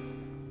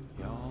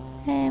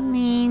 I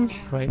mean...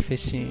 Right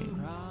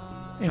fishing.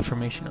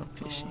 Information on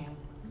fishing.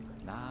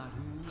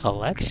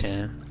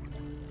 Collection?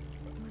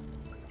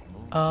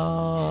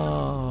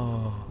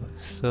 Oh.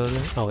 So...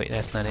 Oh wait,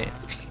 that's not it.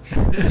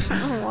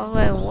 Oh,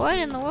 like, what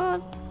in the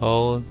world?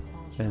 Hold.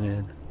 And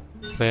then...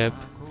 Flip.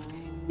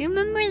 You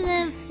remember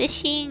the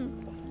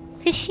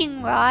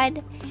fishing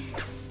rod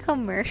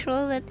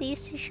commercial that they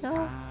used to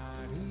show?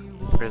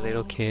 For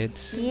little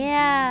kids.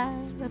 Yeah.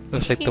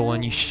 Looks like the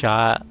one you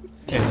shot.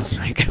 And it's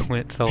like it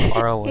went so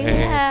far away.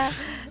 Yeah.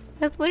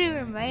 That's what it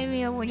reminded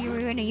me of when you were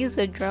going to use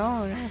a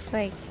drone. I was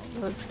like,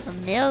 it looks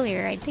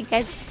familiar. I think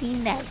I've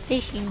seen that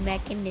fishing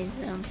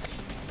mechanism.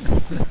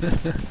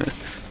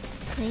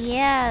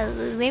 Yeah,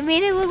 they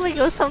made it look like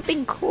it was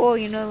something cool,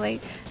 you know,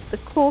 like the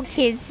cool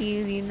kids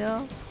use, you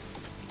know?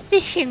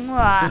 Fishing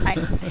rod.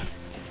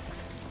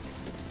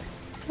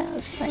 That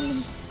was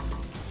funny.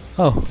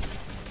 Oh.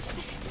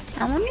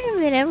 I wonder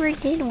if it ever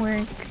did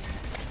work.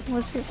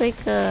 Was it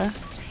like a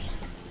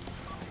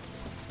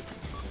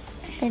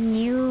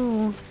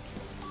new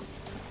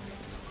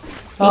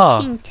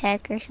fishing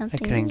tech or something?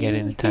 I couldn't get it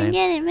in time. Couldn't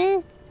get it,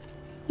 man.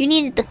 You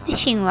needed the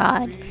fishing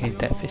rod. I hate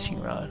that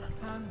fishing rod.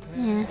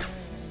 Yeah.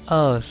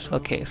 Oh,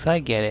 okay, so I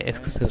get it. It's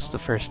because it was the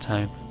first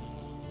time.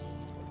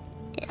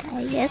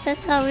 I guess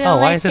that's how real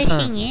life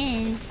fishing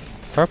is.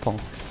 Purple.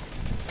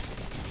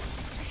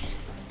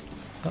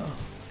 Oh,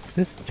 it's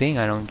this thing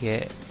I don't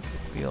get.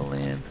 Reel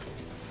in.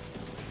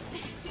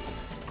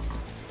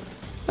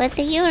 But I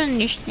think you would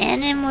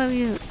understand him where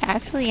you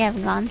actually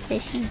have gone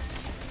fishing.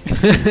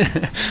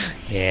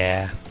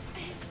 Yeah.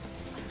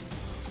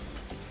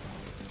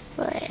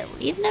 But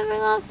we've never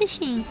gone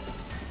fishing.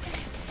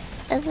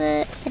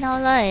 Ever in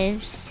our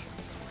lives.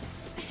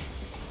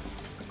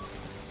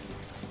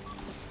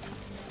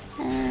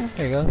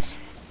 There he goes.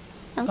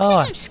 I'm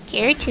kind of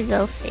scared to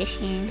go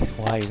fishing.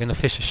 Why? You're gonna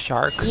fish a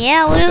shark?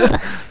 Yeah, what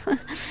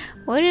if...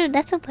 what if...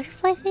 That's a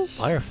butterfly fish?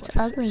 Butterfly It's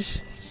ugly.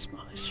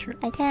 Sure.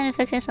 I kind of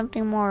expected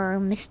something more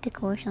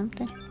mystical or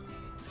something.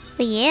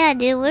 But yeah,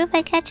 dude, what if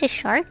I catch a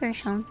shark or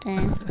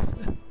something?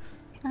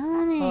 I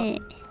want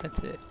it. That's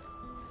it.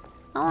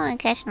 I don't want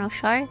to catch no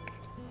shark.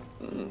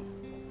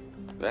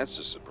 That's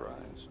a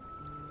surprise.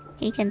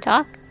 He can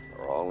talk?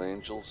 Are all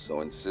angels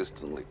so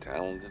insistently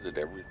talented at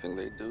everything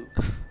they do?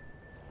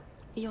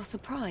 You're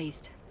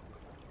surprised?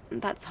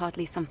 That's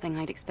hardly something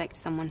I'd expect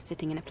someone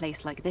sitting in a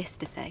place like this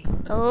to say.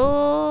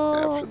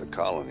 Oh. After the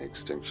colony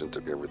extinction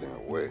took everything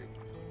away,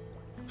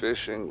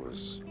 fishing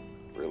was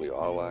really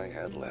all I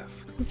had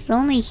left. It's the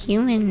only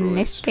human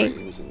mystic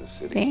Streams in the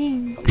city,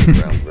 thing.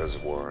 underground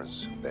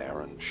reservoirs,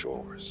 barren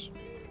shores.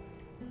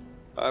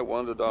 I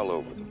wandered all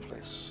over the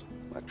place,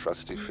 my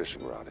trusty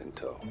fishing rod in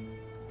tow.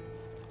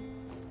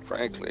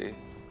 Frankly,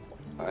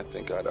 I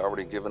think I'd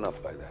already given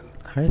up by then.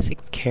 How does he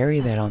carry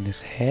that on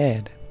his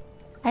head?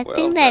 I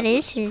think that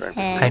is his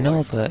head. I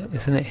know, but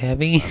isn't it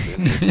heavy?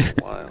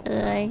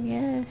 I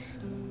guess.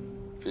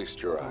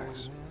 Feast your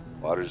eyes.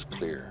 Water's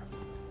clear,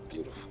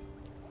 beautiful.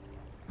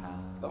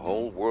 The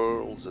whole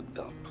world's a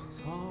dump.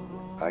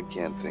 I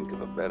can't think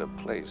of a better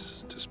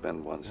place to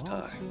spend one's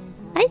time.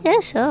 I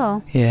guess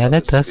so. Yeah,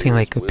 that does seem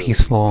like a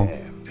peaceful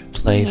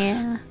place.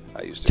 Yeah.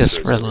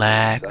 Just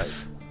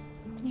relax.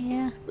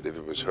 Yeah. But if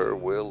it was her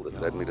will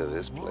that led me to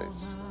this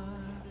place,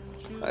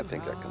 I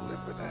think I can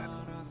live with that.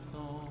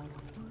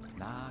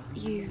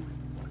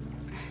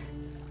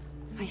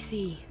 I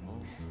see.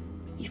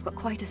 You've got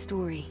quite a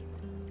story.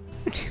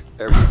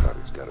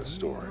 Everybody's got a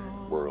story,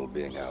 world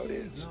being how it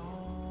is.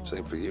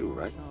 Same for you,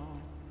 right?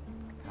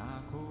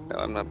 Now,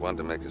 I'm not one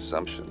to make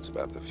assumptions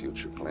about the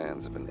future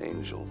plans of an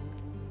angel.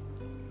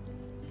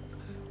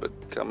 But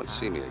come and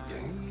see me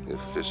again if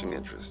fishing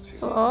interests you.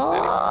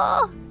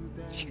 Oh,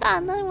 she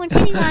got another one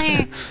hitting on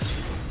her.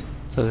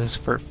 So this is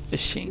for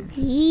fishing.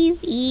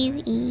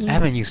 Eve. I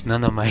haven't used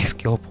none of my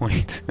skill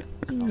points.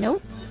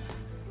 Nope.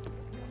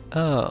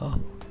 Oh.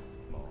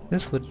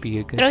 This would be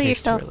a good Throw place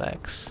yourself. to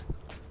relax.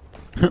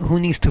 Who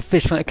needs to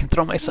fish when I can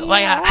throw myself?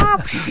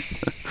 Yeah.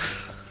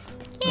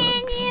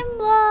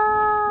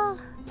 Cannonball.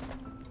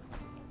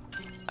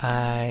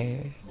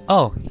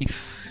 Oh,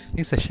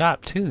 he's a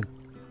shop too.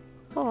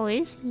 Oh,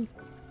 is he?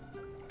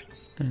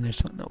 And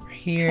there's one over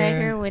here.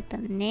 Treasure with the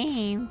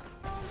name.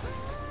 I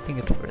think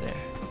it's over there.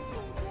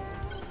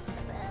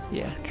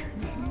 Yeah.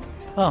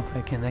 Oh,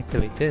 I can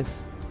activate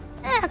this.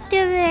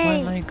 Activate! What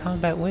am I in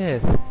combat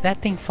with?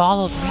 That thing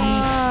followed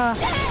me.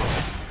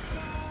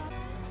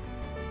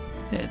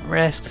 And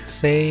rest,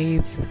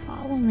 save.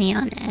 Follow me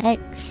on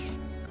X.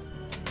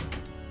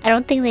 I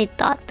don't think they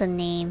thought the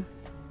name.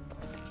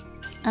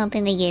 I don't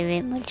think they gave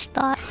it much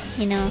thought,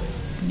 you know?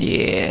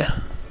 Yeah.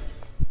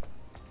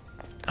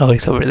 Oh,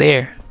 he's over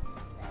there.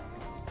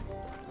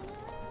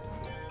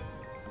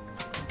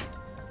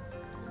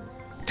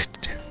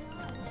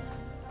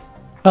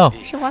 Oh.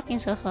 She's walking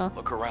so slow.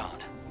 Look around.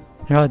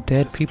 There are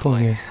dead people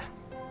here.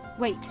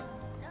 Wait.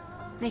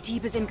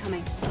 Nativa's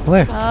incoming.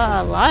 Where?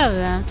 Oh, a lot of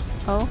them.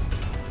 Oh.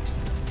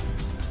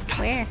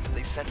 Where?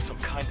 They sense some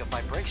kind of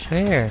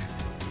vibration. Where?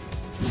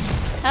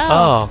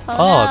 Oh,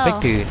 no.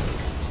 Big dude.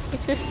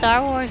 It's a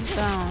Star Wars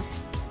drone.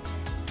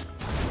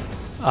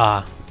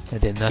 Ah, I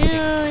did nothing.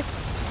 Dude.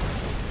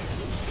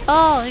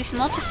 Oh, there's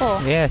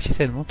multiple. Yeah, she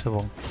said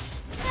multiple.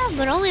 Yeah,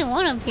 but only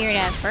one appeared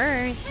at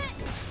first.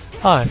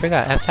 Oh, I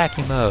forgot.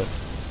 Attacking mode.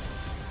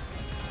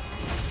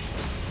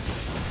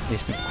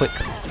 Just quick.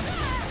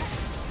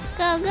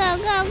 Go.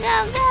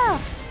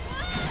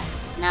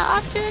 Now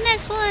off to the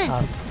next one.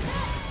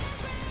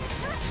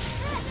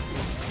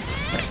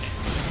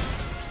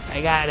 I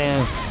got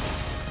him.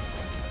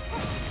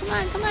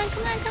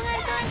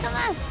 Come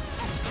on.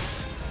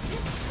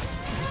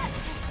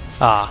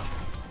 Ah,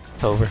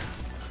 it's over.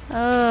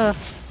 Oh.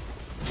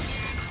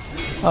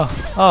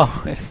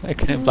 I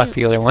couldn't block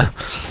the other one.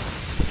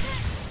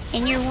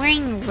 And you're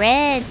wearing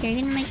red. You're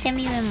gonna make them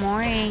even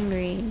more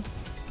angry.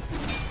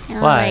 You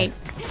know, Why?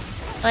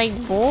 Like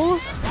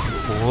bulls?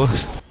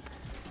 Wolves.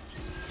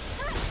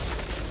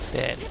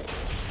 Dead.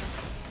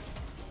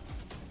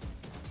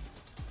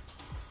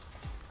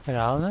 Got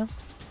all of them?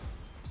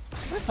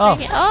 Oh.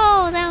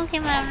 That one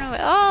came out of nowhere.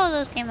 Oh,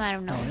 those came out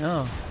of I nowhere.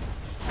 know.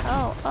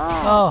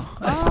 Oh.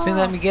 I seen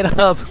let me get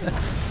up.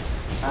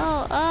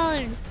 Oh.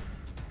 Oh.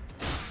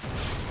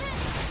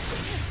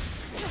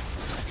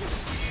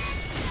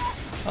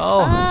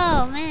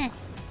 Oh, man.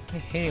 I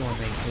hate it when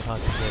they get all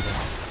together.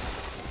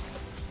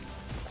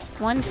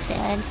 One's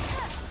dead.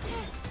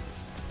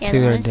 The Two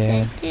other are one's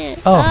dead. too.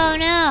 Oh. Oh,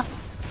 no.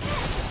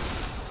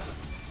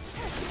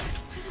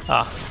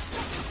 Ah.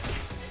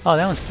 Oh,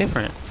 that one's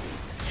different.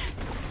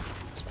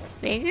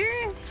 Bigger?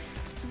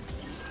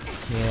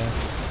 Yeah.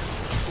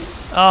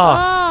 Oh.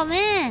 Oh,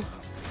 man.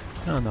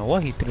 I don't know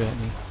what he threw at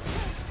me.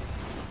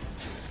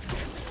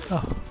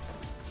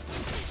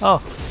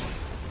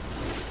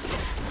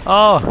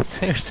 Oh,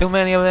 there's too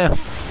many of them.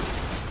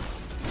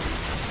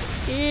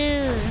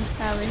 Dude,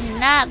 I was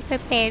not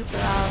prepared for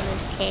all of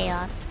this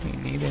chaos. Me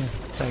neither.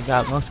 I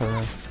got most of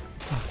them.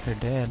 Oh, they're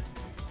dead.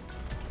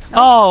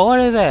 Oh, what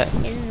is that?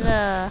 It's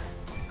a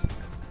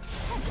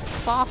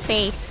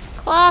Clawface.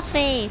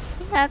 Clawface.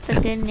 That's a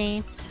good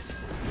name.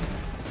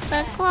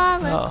 The claw.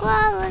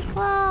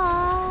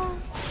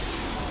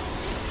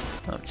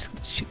 I'm just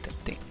gonna shoot that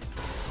thing.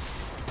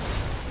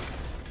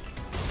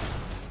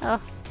 Oh.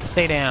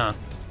 Stay down.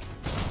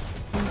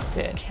 He's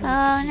dead.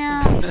 Oh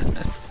no.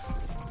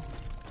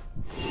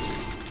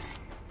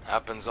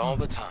 Happens all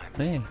the time.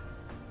 Man,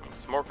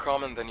 It's more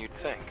common than you'd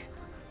think.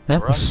 that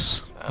For was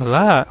us, a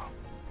lot.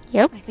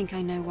 Yep. I think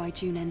I know why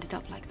June ended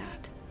up like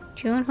that.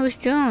 June? Who's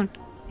June?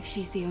 If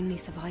she's the only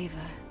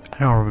survivor. I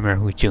don't remember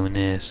who June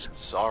is.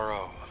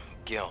 Sorrow,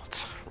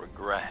 guilt,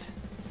 regret.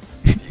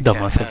 The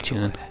month of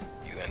June.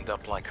 You end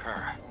up like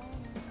her.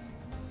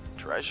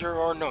 Treasure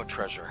or no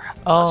treasure?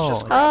 Oh. Let's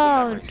just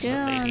grab the memories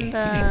June,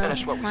 and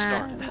finish what we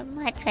started.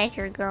 my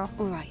treasure girl.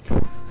 All right.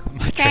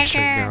 My treasure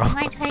girl.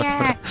 My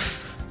treasure.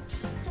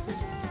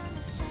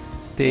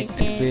 Dick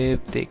to live,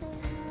 dick.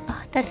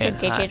 Oh, that's a and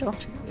digital.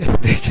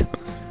 Digital.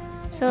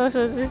 So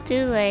this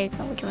dude like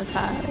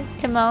whatchamacallit?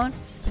 Timon?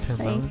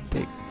 Timon,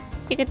 dick.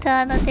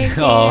 Tigatana,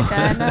 Oh.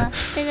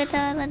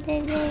 Tigatana.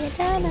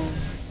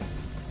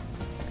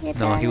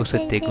 No, he was a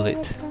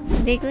Diglett.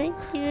 Diglett?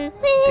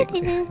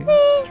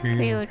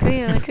 Trio.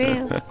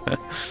 Trio.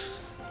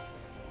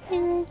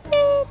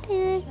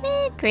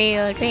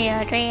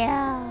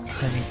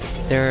 I need the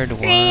third one.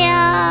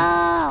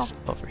 Trio. It's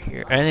over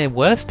here. And it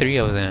was 3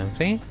 of them,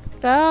 see?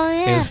 Oh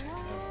It yeah. was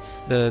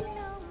the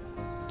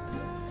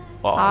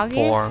August?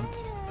 form.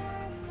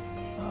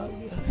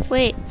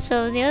 Wait,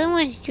 so the other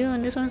one's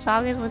June, this one's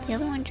August, but the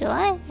other one's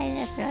July?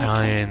 I forgot.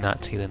 I did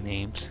not see the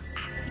names.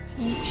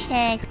 You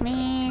check,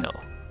 man. No.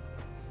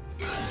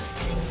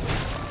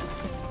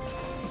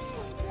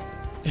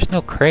 There's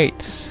no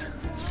crates.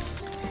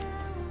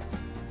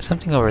 There's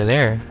something over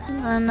there.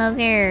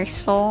 Another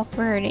soul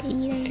for her to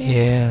eat, I guess.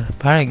 Yeah,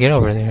 how did I get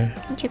over there?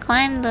 Can't you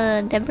climb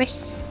the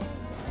debris?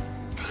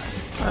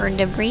 Or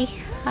debris,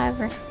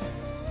 however.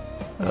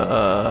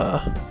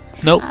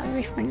 Nope. No,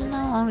 you're Can't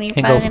probably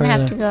go gonna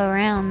have further. to go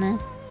around then.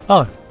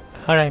 Oh,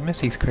 how did I miss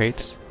these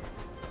crates?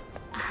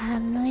 I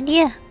have no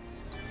idea.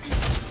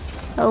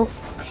 Oh,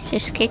 she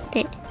just kicked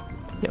it.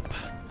 Yep.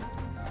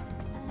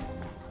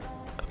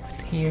 Up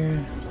in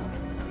here.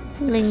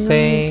 Lingering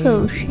Save.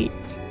 potion.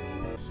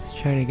 Let's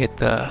try to get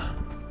the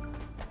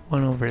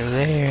one over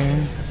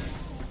there.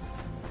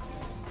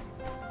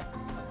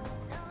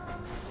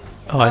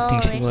 Oh, I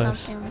think she there's was.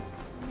 something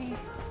there.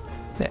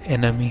 The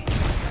enemy.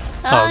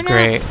 Oh, Oh, no.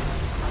 great.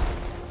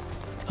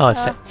 Oh,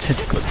 it's that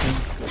tentacle thing.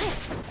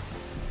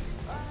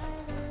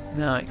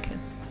 Now I can.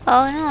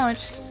 Oh no,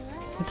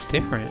 It's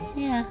different.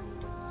 yeah.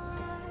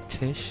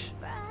 Tish.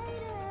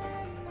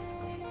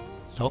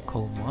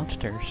 Local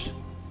monsters.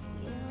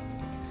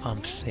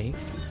 I'm safe.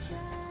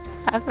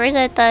 At first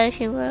I thought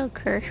she was a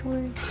curse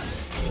word.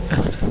 I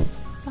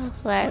was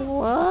like,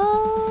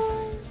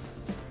 what?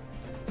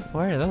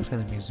 Why are those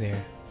enemies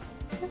there?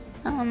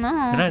 I don't know.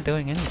 They're not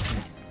doing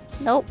anything.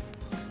 Nope.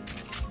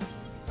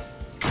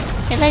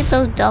 They're like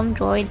those dumb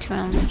droids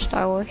from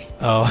Star Wars.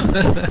 Oh.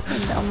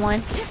 The dumb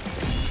ones.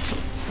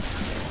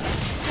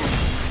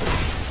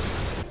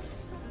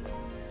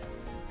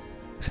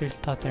 I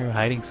just thought they were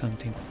hiding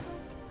something.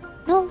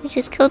 No, we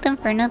just killed them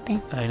for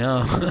nothing. I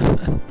know.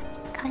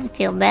 Kinda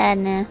feel bad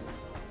now.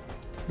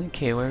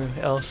 Okay, where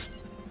else?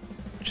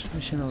 There's a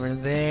mission over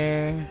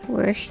there.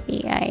 Where's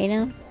the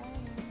item?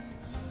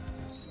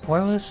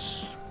 Where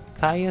was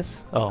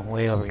Caius? Oh,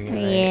 way over here.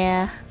 Right?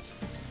 Yeah.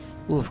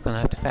 Ooh, gonna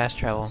have to fast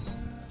travel.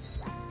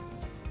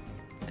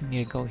 I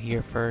need to go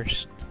here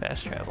first.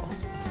 Fast travel.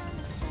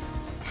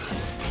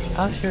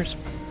 How's yours,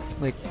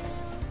 like,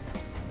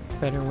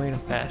 better way to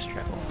fast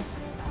travel?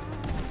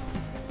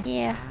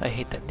 Yeah. I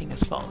hate that thing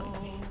is following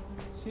me.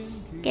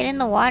 Get in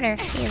the water.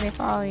 See if they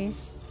follow you.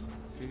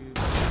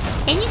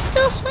 Can you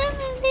still swim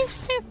if they're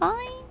still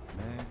following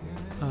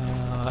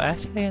you?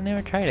 Actually, I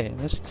never tried it.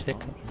 Let's check.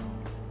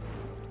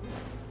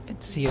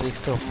 Let's see if they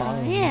still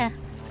follow me. Yeah.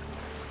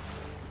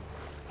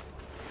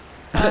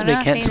 They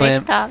no, can't they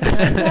swim. stopped.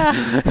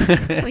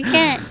 Oh, we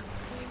can't.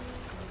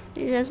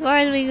 It's as far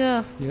as we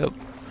go. Yep.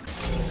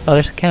 Oh,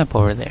 there's a camp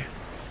over there.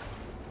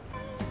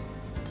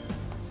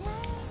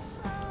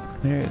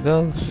 There it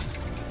goes.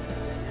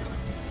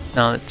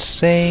 Now let's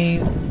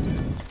save.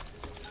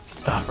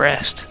 Oh,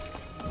 rest.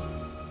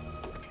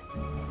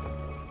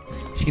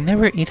 She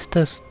never eats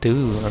the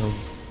stew or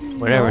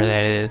whatever No.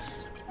 that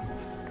is.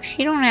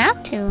 She don't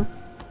have to.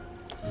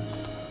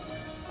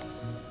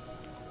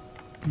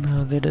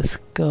 No, let us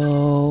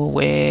go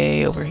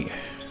way over here.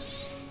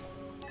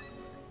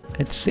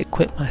 Let's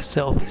equip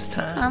myself this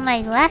time.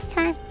 Unlike last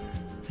time.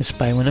 Let's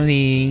buy one of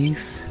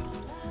these.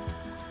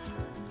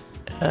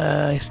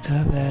 I still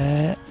have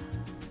that.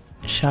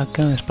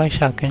 Shotgun, let's buy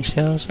shotgun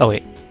shells. Oh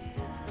wait.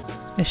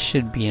 This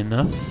should be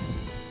enough.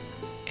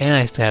 And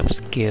I still have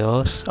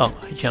skills. Oh,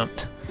 I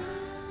jumped.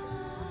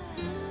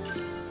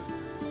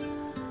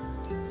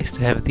 I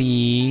still have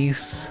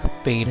these.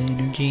 Beta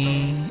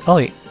energy. Oh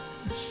wait.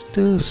 Let's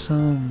do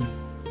some.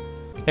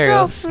 There it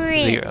Go goes. for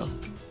it. 0.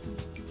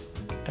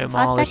 I'm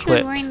I all thought she was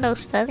equipped. wearing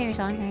those feathers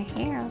on her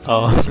hair. I was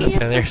Oh, like, the she just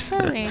feathers. put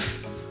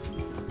feathers.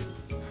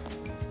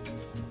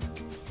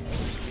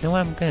 You know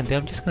what I'm gonna do?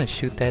 I'm just gonna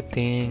shoot that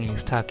thing and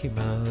use Taki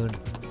mode.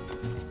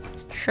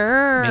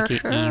 Sure. Make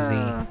it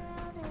easy.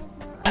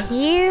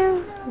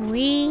 Here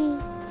we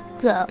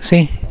go.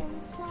 See?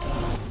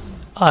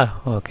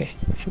 Oh, okay.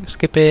 Should we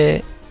skip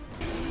it?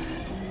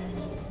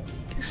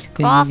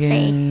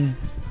 Scarface. I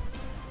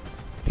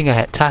think I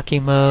had Taki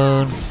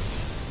mode.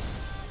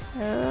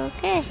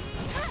 Okay.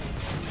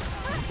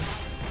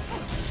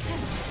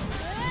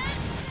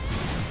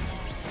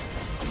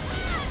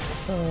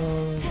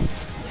 Oh,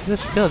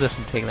 this still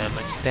doesn't take that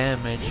much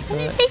damage. It's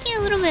But taking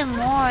a little bit more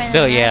than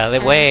no, yeah, last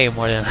time. way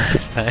more than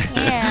last time.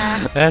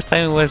 Yeah. Last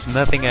time it was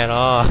nothing at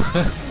all.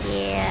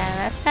 Yeah,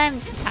 last time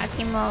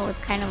Takimo was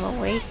kind of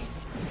a waste.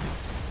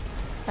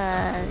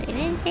 It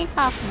didn't take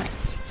off much.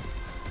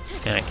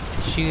 And I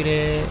can shoot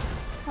it.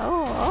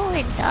 Oh,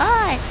 it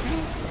dodged.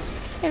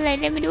 It's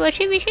like, let me do a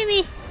shimmy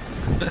shimmy.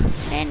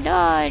 And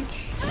dodge.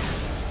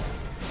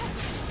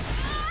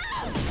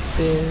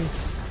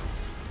 This.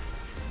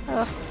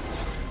 Oh,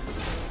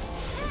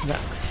 Got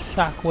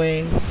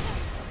shockwaves.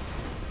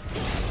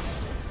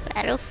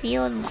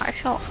 Battlefield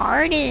martial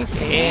artist.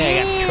 Yeah, I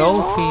man, got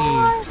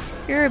trophies.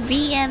 what? You're a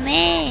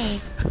BMA.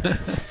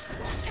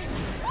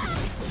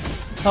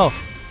 Oh.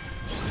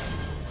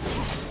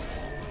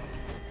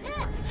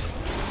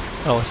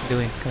 Oh, what's it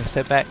doing? Gotta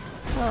step back.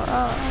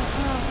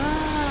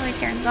 Oh,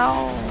 it's your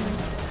goal.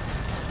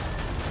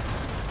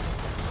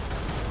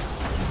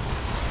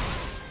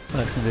 Oh,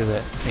 it's gonna do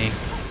that thing.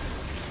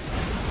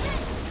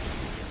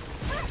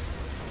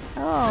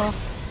 Oh.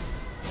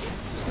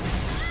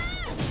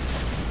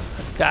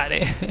 Got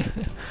it.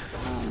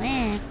 Oh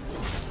man.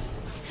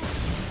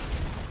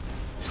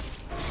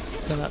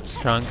 A lot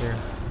stronger.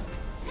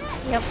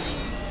 Yep.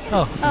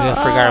 Oh, I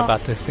forgot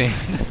about this thing.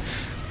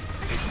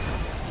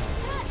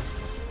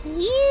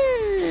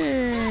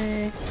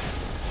 You.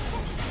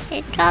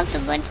 It dropped a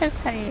bunch of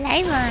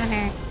saliva on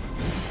her.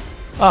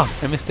 Oh,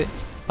 I missed it.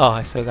 Oh,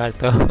 I still got it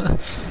though.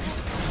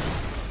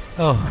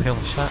 Oh, I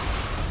almost shot.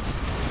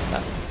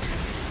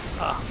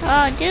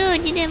 Oh,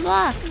 dude, you didn't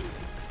block.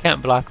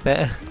 Can't block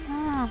that.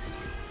 Oh.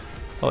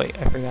 Oh wait,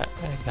 I forgot.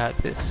 I got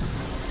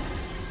this.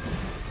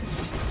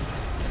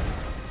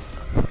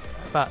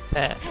 About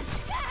that.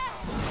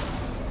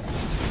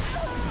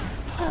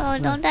 Oh,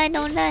 don't die,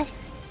 don't die.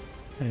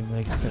 My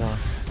legs get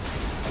off.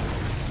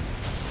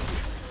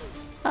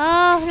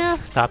 Oh no.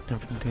 Stopped him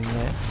from doing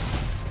that.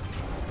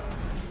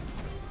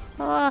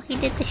 Oh, he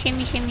did the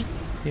shimmy shimmy.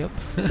 Yep.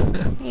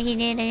 He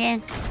did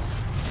again.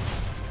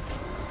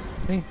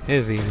 See? It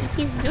is easy.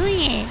 He's doing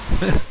it.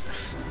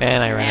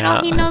 And I ran That out.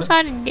 all he knows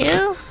how to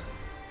do?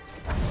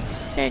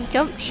 The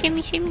jump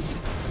shimmy shimmy.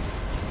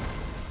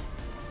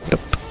 Yep.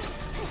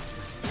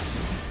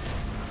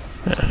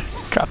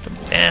 Drop him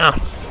down.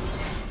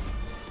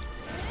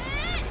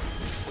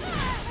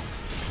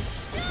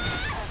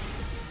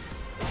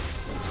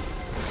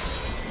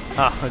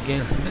 Ah,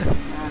 again.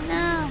 Oh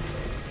no.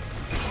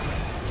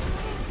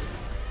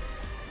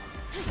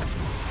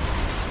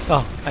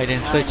 Oh, I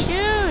didn't switch.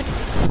 Dude!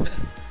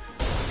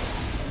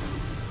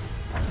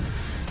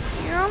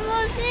 You're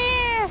almost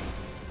there!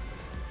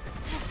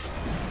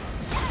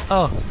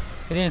 Oh,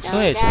 I didn't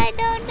switch. Don't die,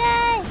 don't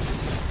die!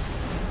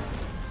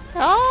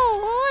 Oh,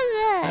 what was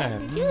that?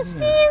 Did you see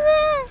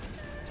that?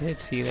 I did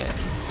see that.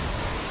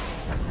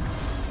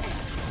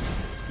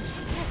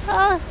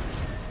 Oh!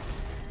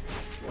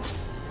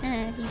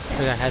 I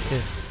forgot I had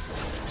this.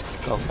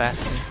 Go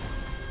faster.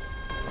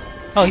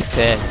 Oh, he's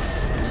dead.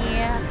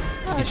 Yeah.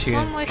 Oh, You shoot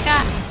one him. more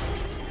shot.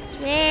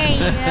 There you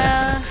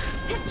go.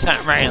 Shot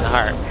him right in the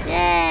heart.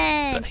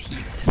 Dead.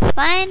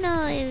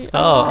 Finally.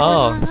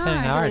 Oh, he's having a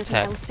Is there heart anything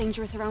attack. else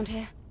dangerous around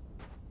here?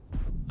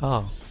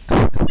 Oh.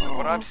 From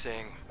what I'm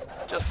seeing,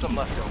 just some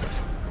leftovers.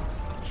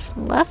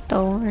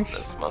 Leftovers.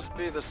 This must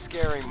be the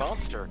scary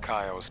monster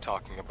Kaya was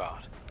talking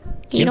about.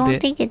 You don't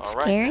think it's All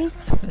right, scary?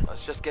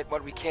 let's just get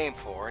what we came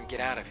for and get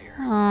out of here.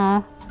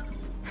 Oh.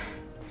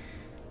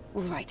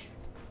 All right.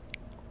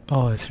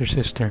 Oh, it's her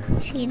sister.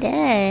 She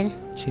did.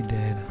 She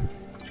did.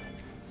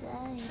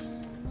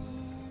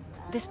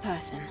 This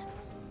person.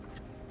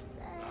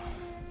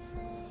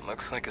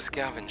 Looks like a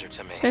scavenger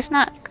to me. So it's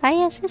not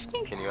Kaya's sister?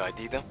 Can you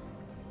ID them?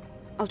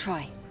 I'll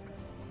try.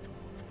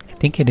 I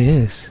think it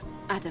is.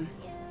 Adam,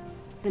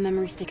 the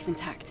memory stick is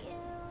intact.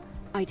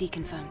 ID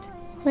confirmed.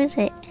 Who is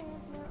it?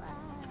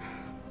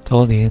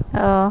 Told you.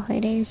 Oh,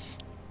 it is.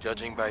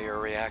 Judging by your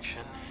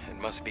reaction,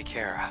 it must be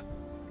Kara.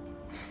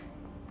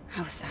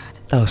 How sad.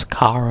 That was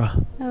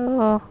Kara.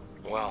 Oh.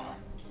 Well,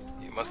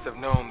 you must have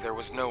known there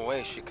was no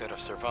way she could have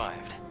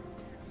survived.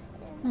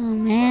 Oh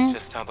man.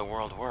 That's just how the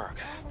world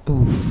works.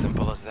 Oof.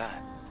 Simple as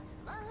that.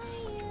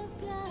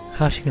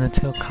 How's she gonna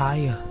tell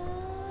Kaya?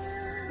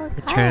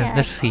 Kaya.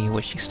 Let's see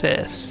what she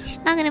says. She's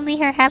not gonna be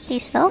her happy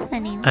self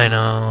anymore. I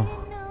know.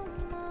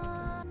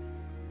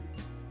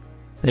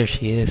 There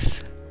she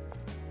is.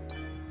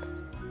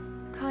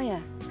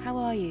 Kaya, how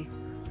are you?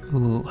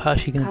 Ooh,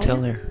 how's she gonna Kaya?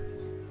 tell her?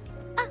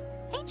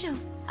 Angel,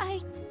 I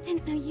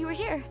didn't know you were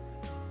here.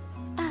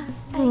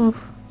 I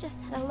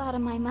just had a lot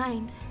on my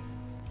mind.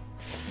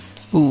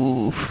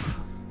 Oof.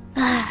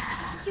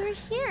 You're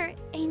here,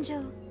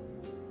 Angel.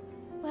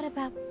 What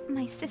about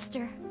my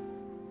sister?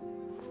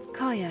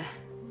 Kaya.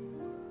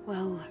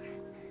 Well,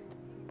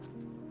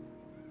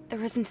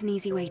 there isn't an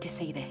easy way to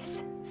say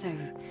this, so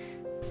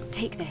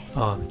take this.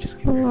 Oh, just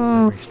give her a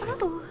memory stick.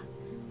 Oh,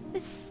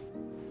 this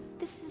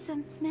is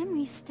a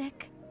memory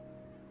stick.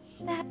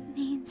 That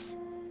means...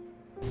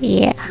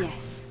 Yeah.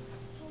 Yes.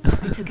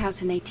 I took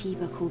out a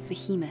Natiba called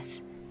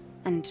Behemoth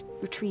and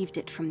retrieved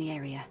it from the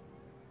area.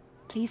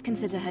 Please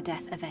consider her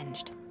death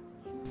avenged.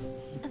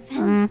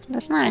 Avenged?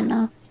 That's not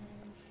enough.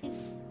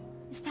 Is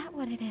that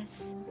what it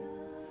is?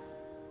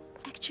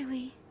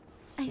 Actually,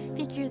 I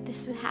figured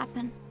this would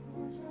happen.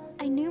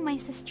 I knew my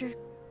sister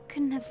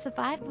couldn't have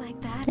survived like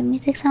that. The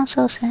music sounds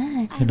so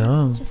sad. I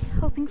know. was just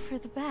hoping for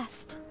the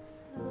best.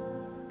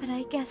 But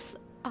I guess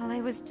all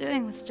I was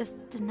doing was just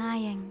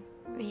denying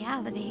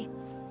reality.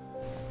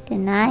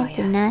 Deny,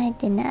 deny,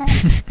 deny.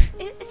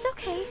 It's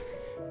okay.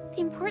 The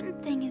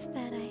important thing is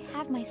that I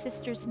have my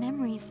sister's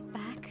memories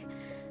back.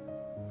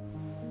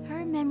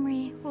 Her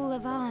memory will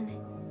live on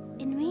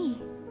in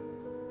me,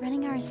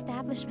 running our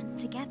establishment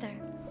together.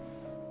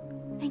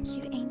 Thank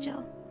you,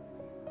 Angel.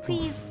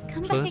 Please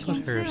come So back this again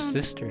was her soon.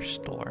 sister's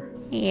store.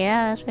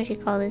 Yeah, that's what she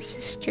called his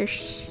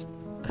sisters.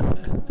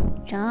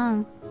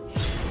 John.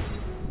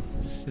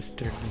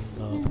 Sisterly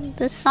love.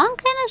 The song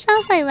kind of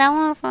sounds like that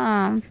one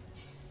from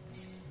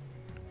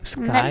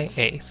Sky that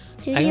Ace.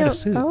 I Studio. got a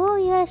suit. Oh,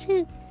 you got a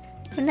suit.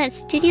 From that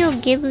Studio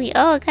Ghibli.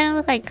 Oh, it kind of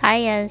looks like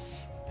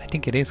Kaya's. I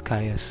think it is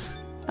Kaya's.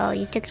 Oh,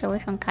 you took it away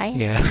from Kaya?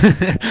 Yeah.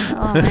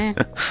 Oh man,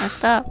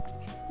 messed up.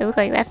 It looked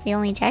like that's the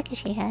only jacket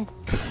she had.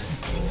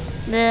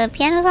 The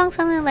piano song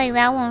sounded like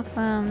that one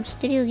from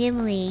Studio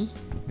Ghibli.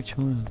 Which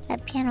one?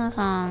 That piano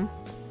song.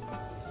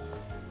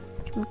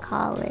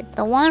 Whatchamacallit?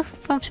 The one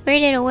from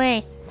Spirited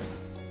Away.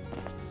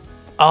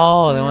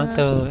 Oh, they want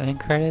the end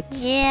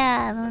credits?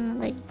 Yeah, the one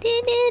like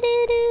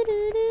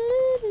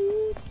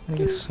I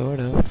guess sort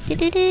of. The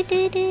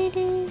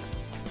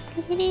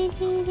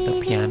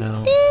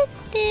piano.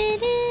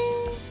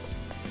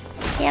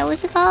 Yeah,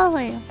 what's it called?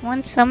 Like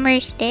One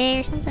Summer's Day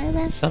or something like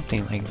that?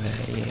 Something like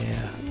that,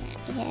 yeah.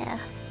 Yeah.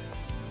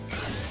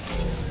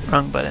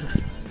 Wrong button.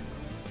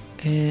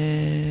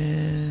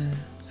 And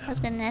I was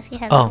gonna ask you,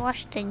 have you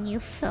watched the new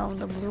film,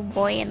 The Blue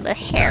Boy and the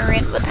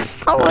Heron? But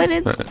that's not what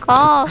it's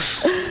called.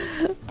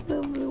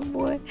 The Blue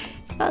Boy.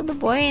 It's called The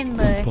Boy and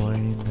the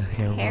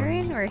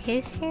Heron or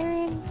His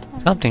Heron?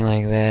 Something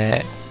like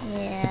that.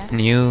 Yeah. It's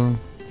new.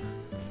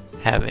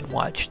 Haven't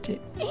watched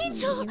it.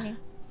 Angel!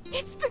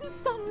 It's been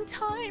some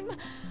time.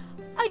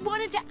 I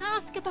wanted to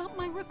ask about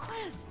my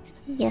request.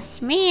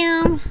 Yes,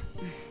 ma'am.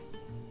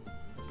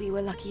 We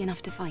were lucky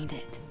enough to find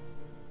it.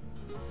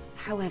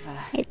 However...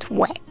 It's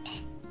wet.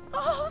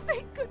 Oh,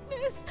 thank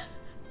goodness.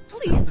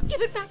 Please,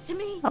 give it back to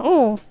me.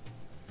 Oh.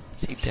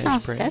 She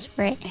sounds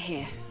desperate.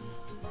 Here.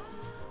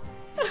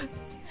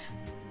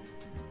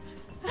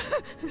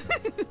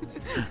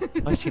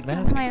 Why's she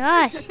laughing? Oh my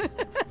gosh.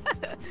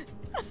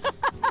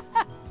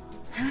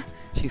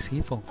 She's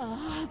evil.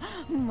 Oh,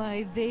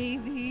 my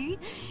baby.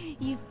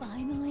 You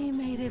finally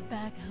made it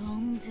back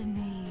home to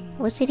me.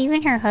 Was it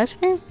even her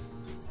husband?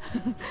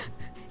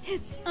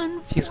 It's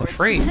unfortunate. She's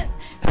afraid.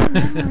 The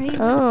memory was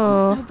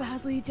Oh. so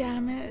badly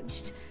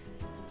damaged.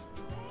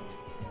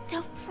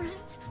 Don't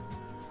fret.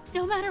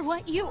 No matter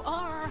what you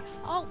are,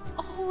 I'll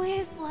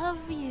always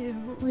love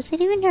you. Was it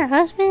even her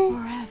husband?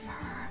 Forever.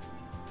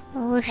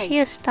 Or was she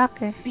a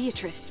stalker?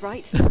 Beatrice,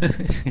 right?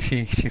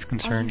 She's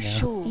concerned Are you now.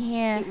 sure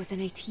Yeah. it was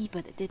an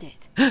Atiba that did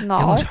it? No.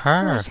 It was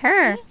her. It was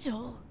her.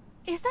 Angel,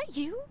 is that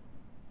you?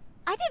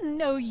 I didn't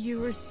know you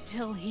were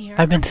still here.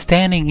 I've been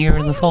standing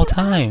here this whole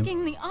time.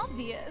 Asking the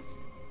obvious.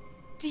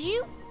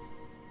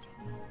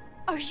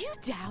 Are you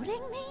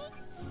doubting me?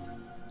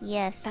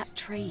 Yes. That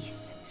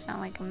trace.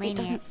 Sound like a It maniac.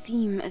 doesn't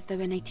seem as though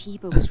an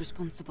Atiba was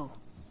responsible.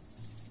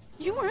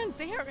 You weren't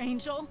there,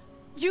 Angel.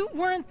 You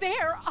weren't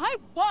there. I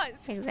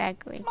was.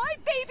 Exactly. My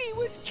baby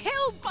was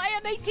killed by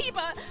an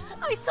Atiba.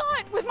 I saw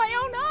it with my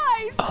own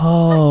eyes.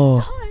 Oh.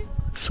 I saw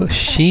it. So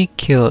she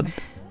killed.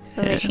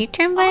 So did she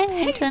turn by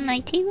into an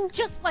Atiba?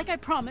 Just like I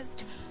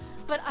promised.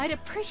 But I'd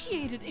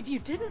appreciate it if you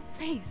didn't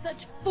say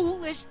such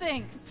foolish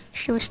things.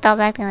 She would stop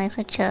acting like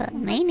such a Get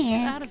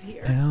maniac. out of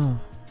here. I know.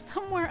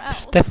 Somewhere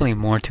else. There's definitely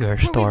more to her where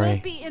we story.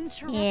 won't be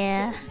interrupted.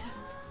 Yeah.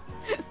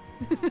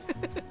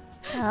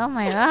 Oh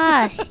my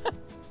gosh.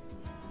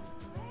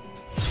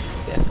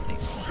 Definitely.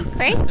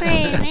 Great,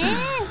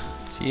 man.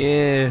 She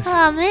is.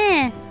 Oh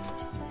man.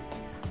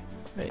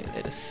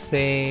 Ready to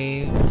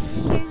save.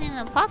 During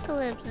an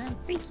apocalypse and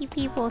freaky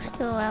people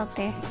still out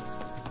there.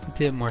 We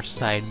did more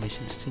side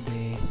missions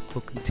today.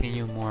 We'll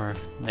continue more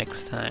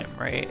next time,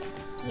 right?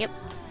 Yep.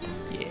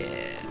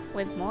 Yeah.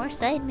 With more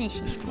side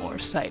missions. More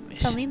side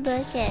missions. Coming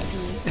back at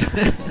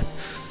you.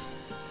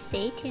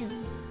 Stay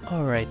tuned.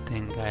 Alright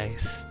then,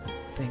 guys.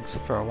 Thanks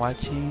for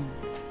watching.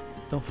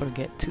 Don't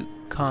forget to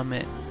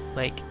comment,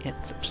 like, and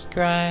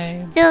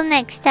subscribe. Till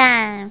next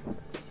time.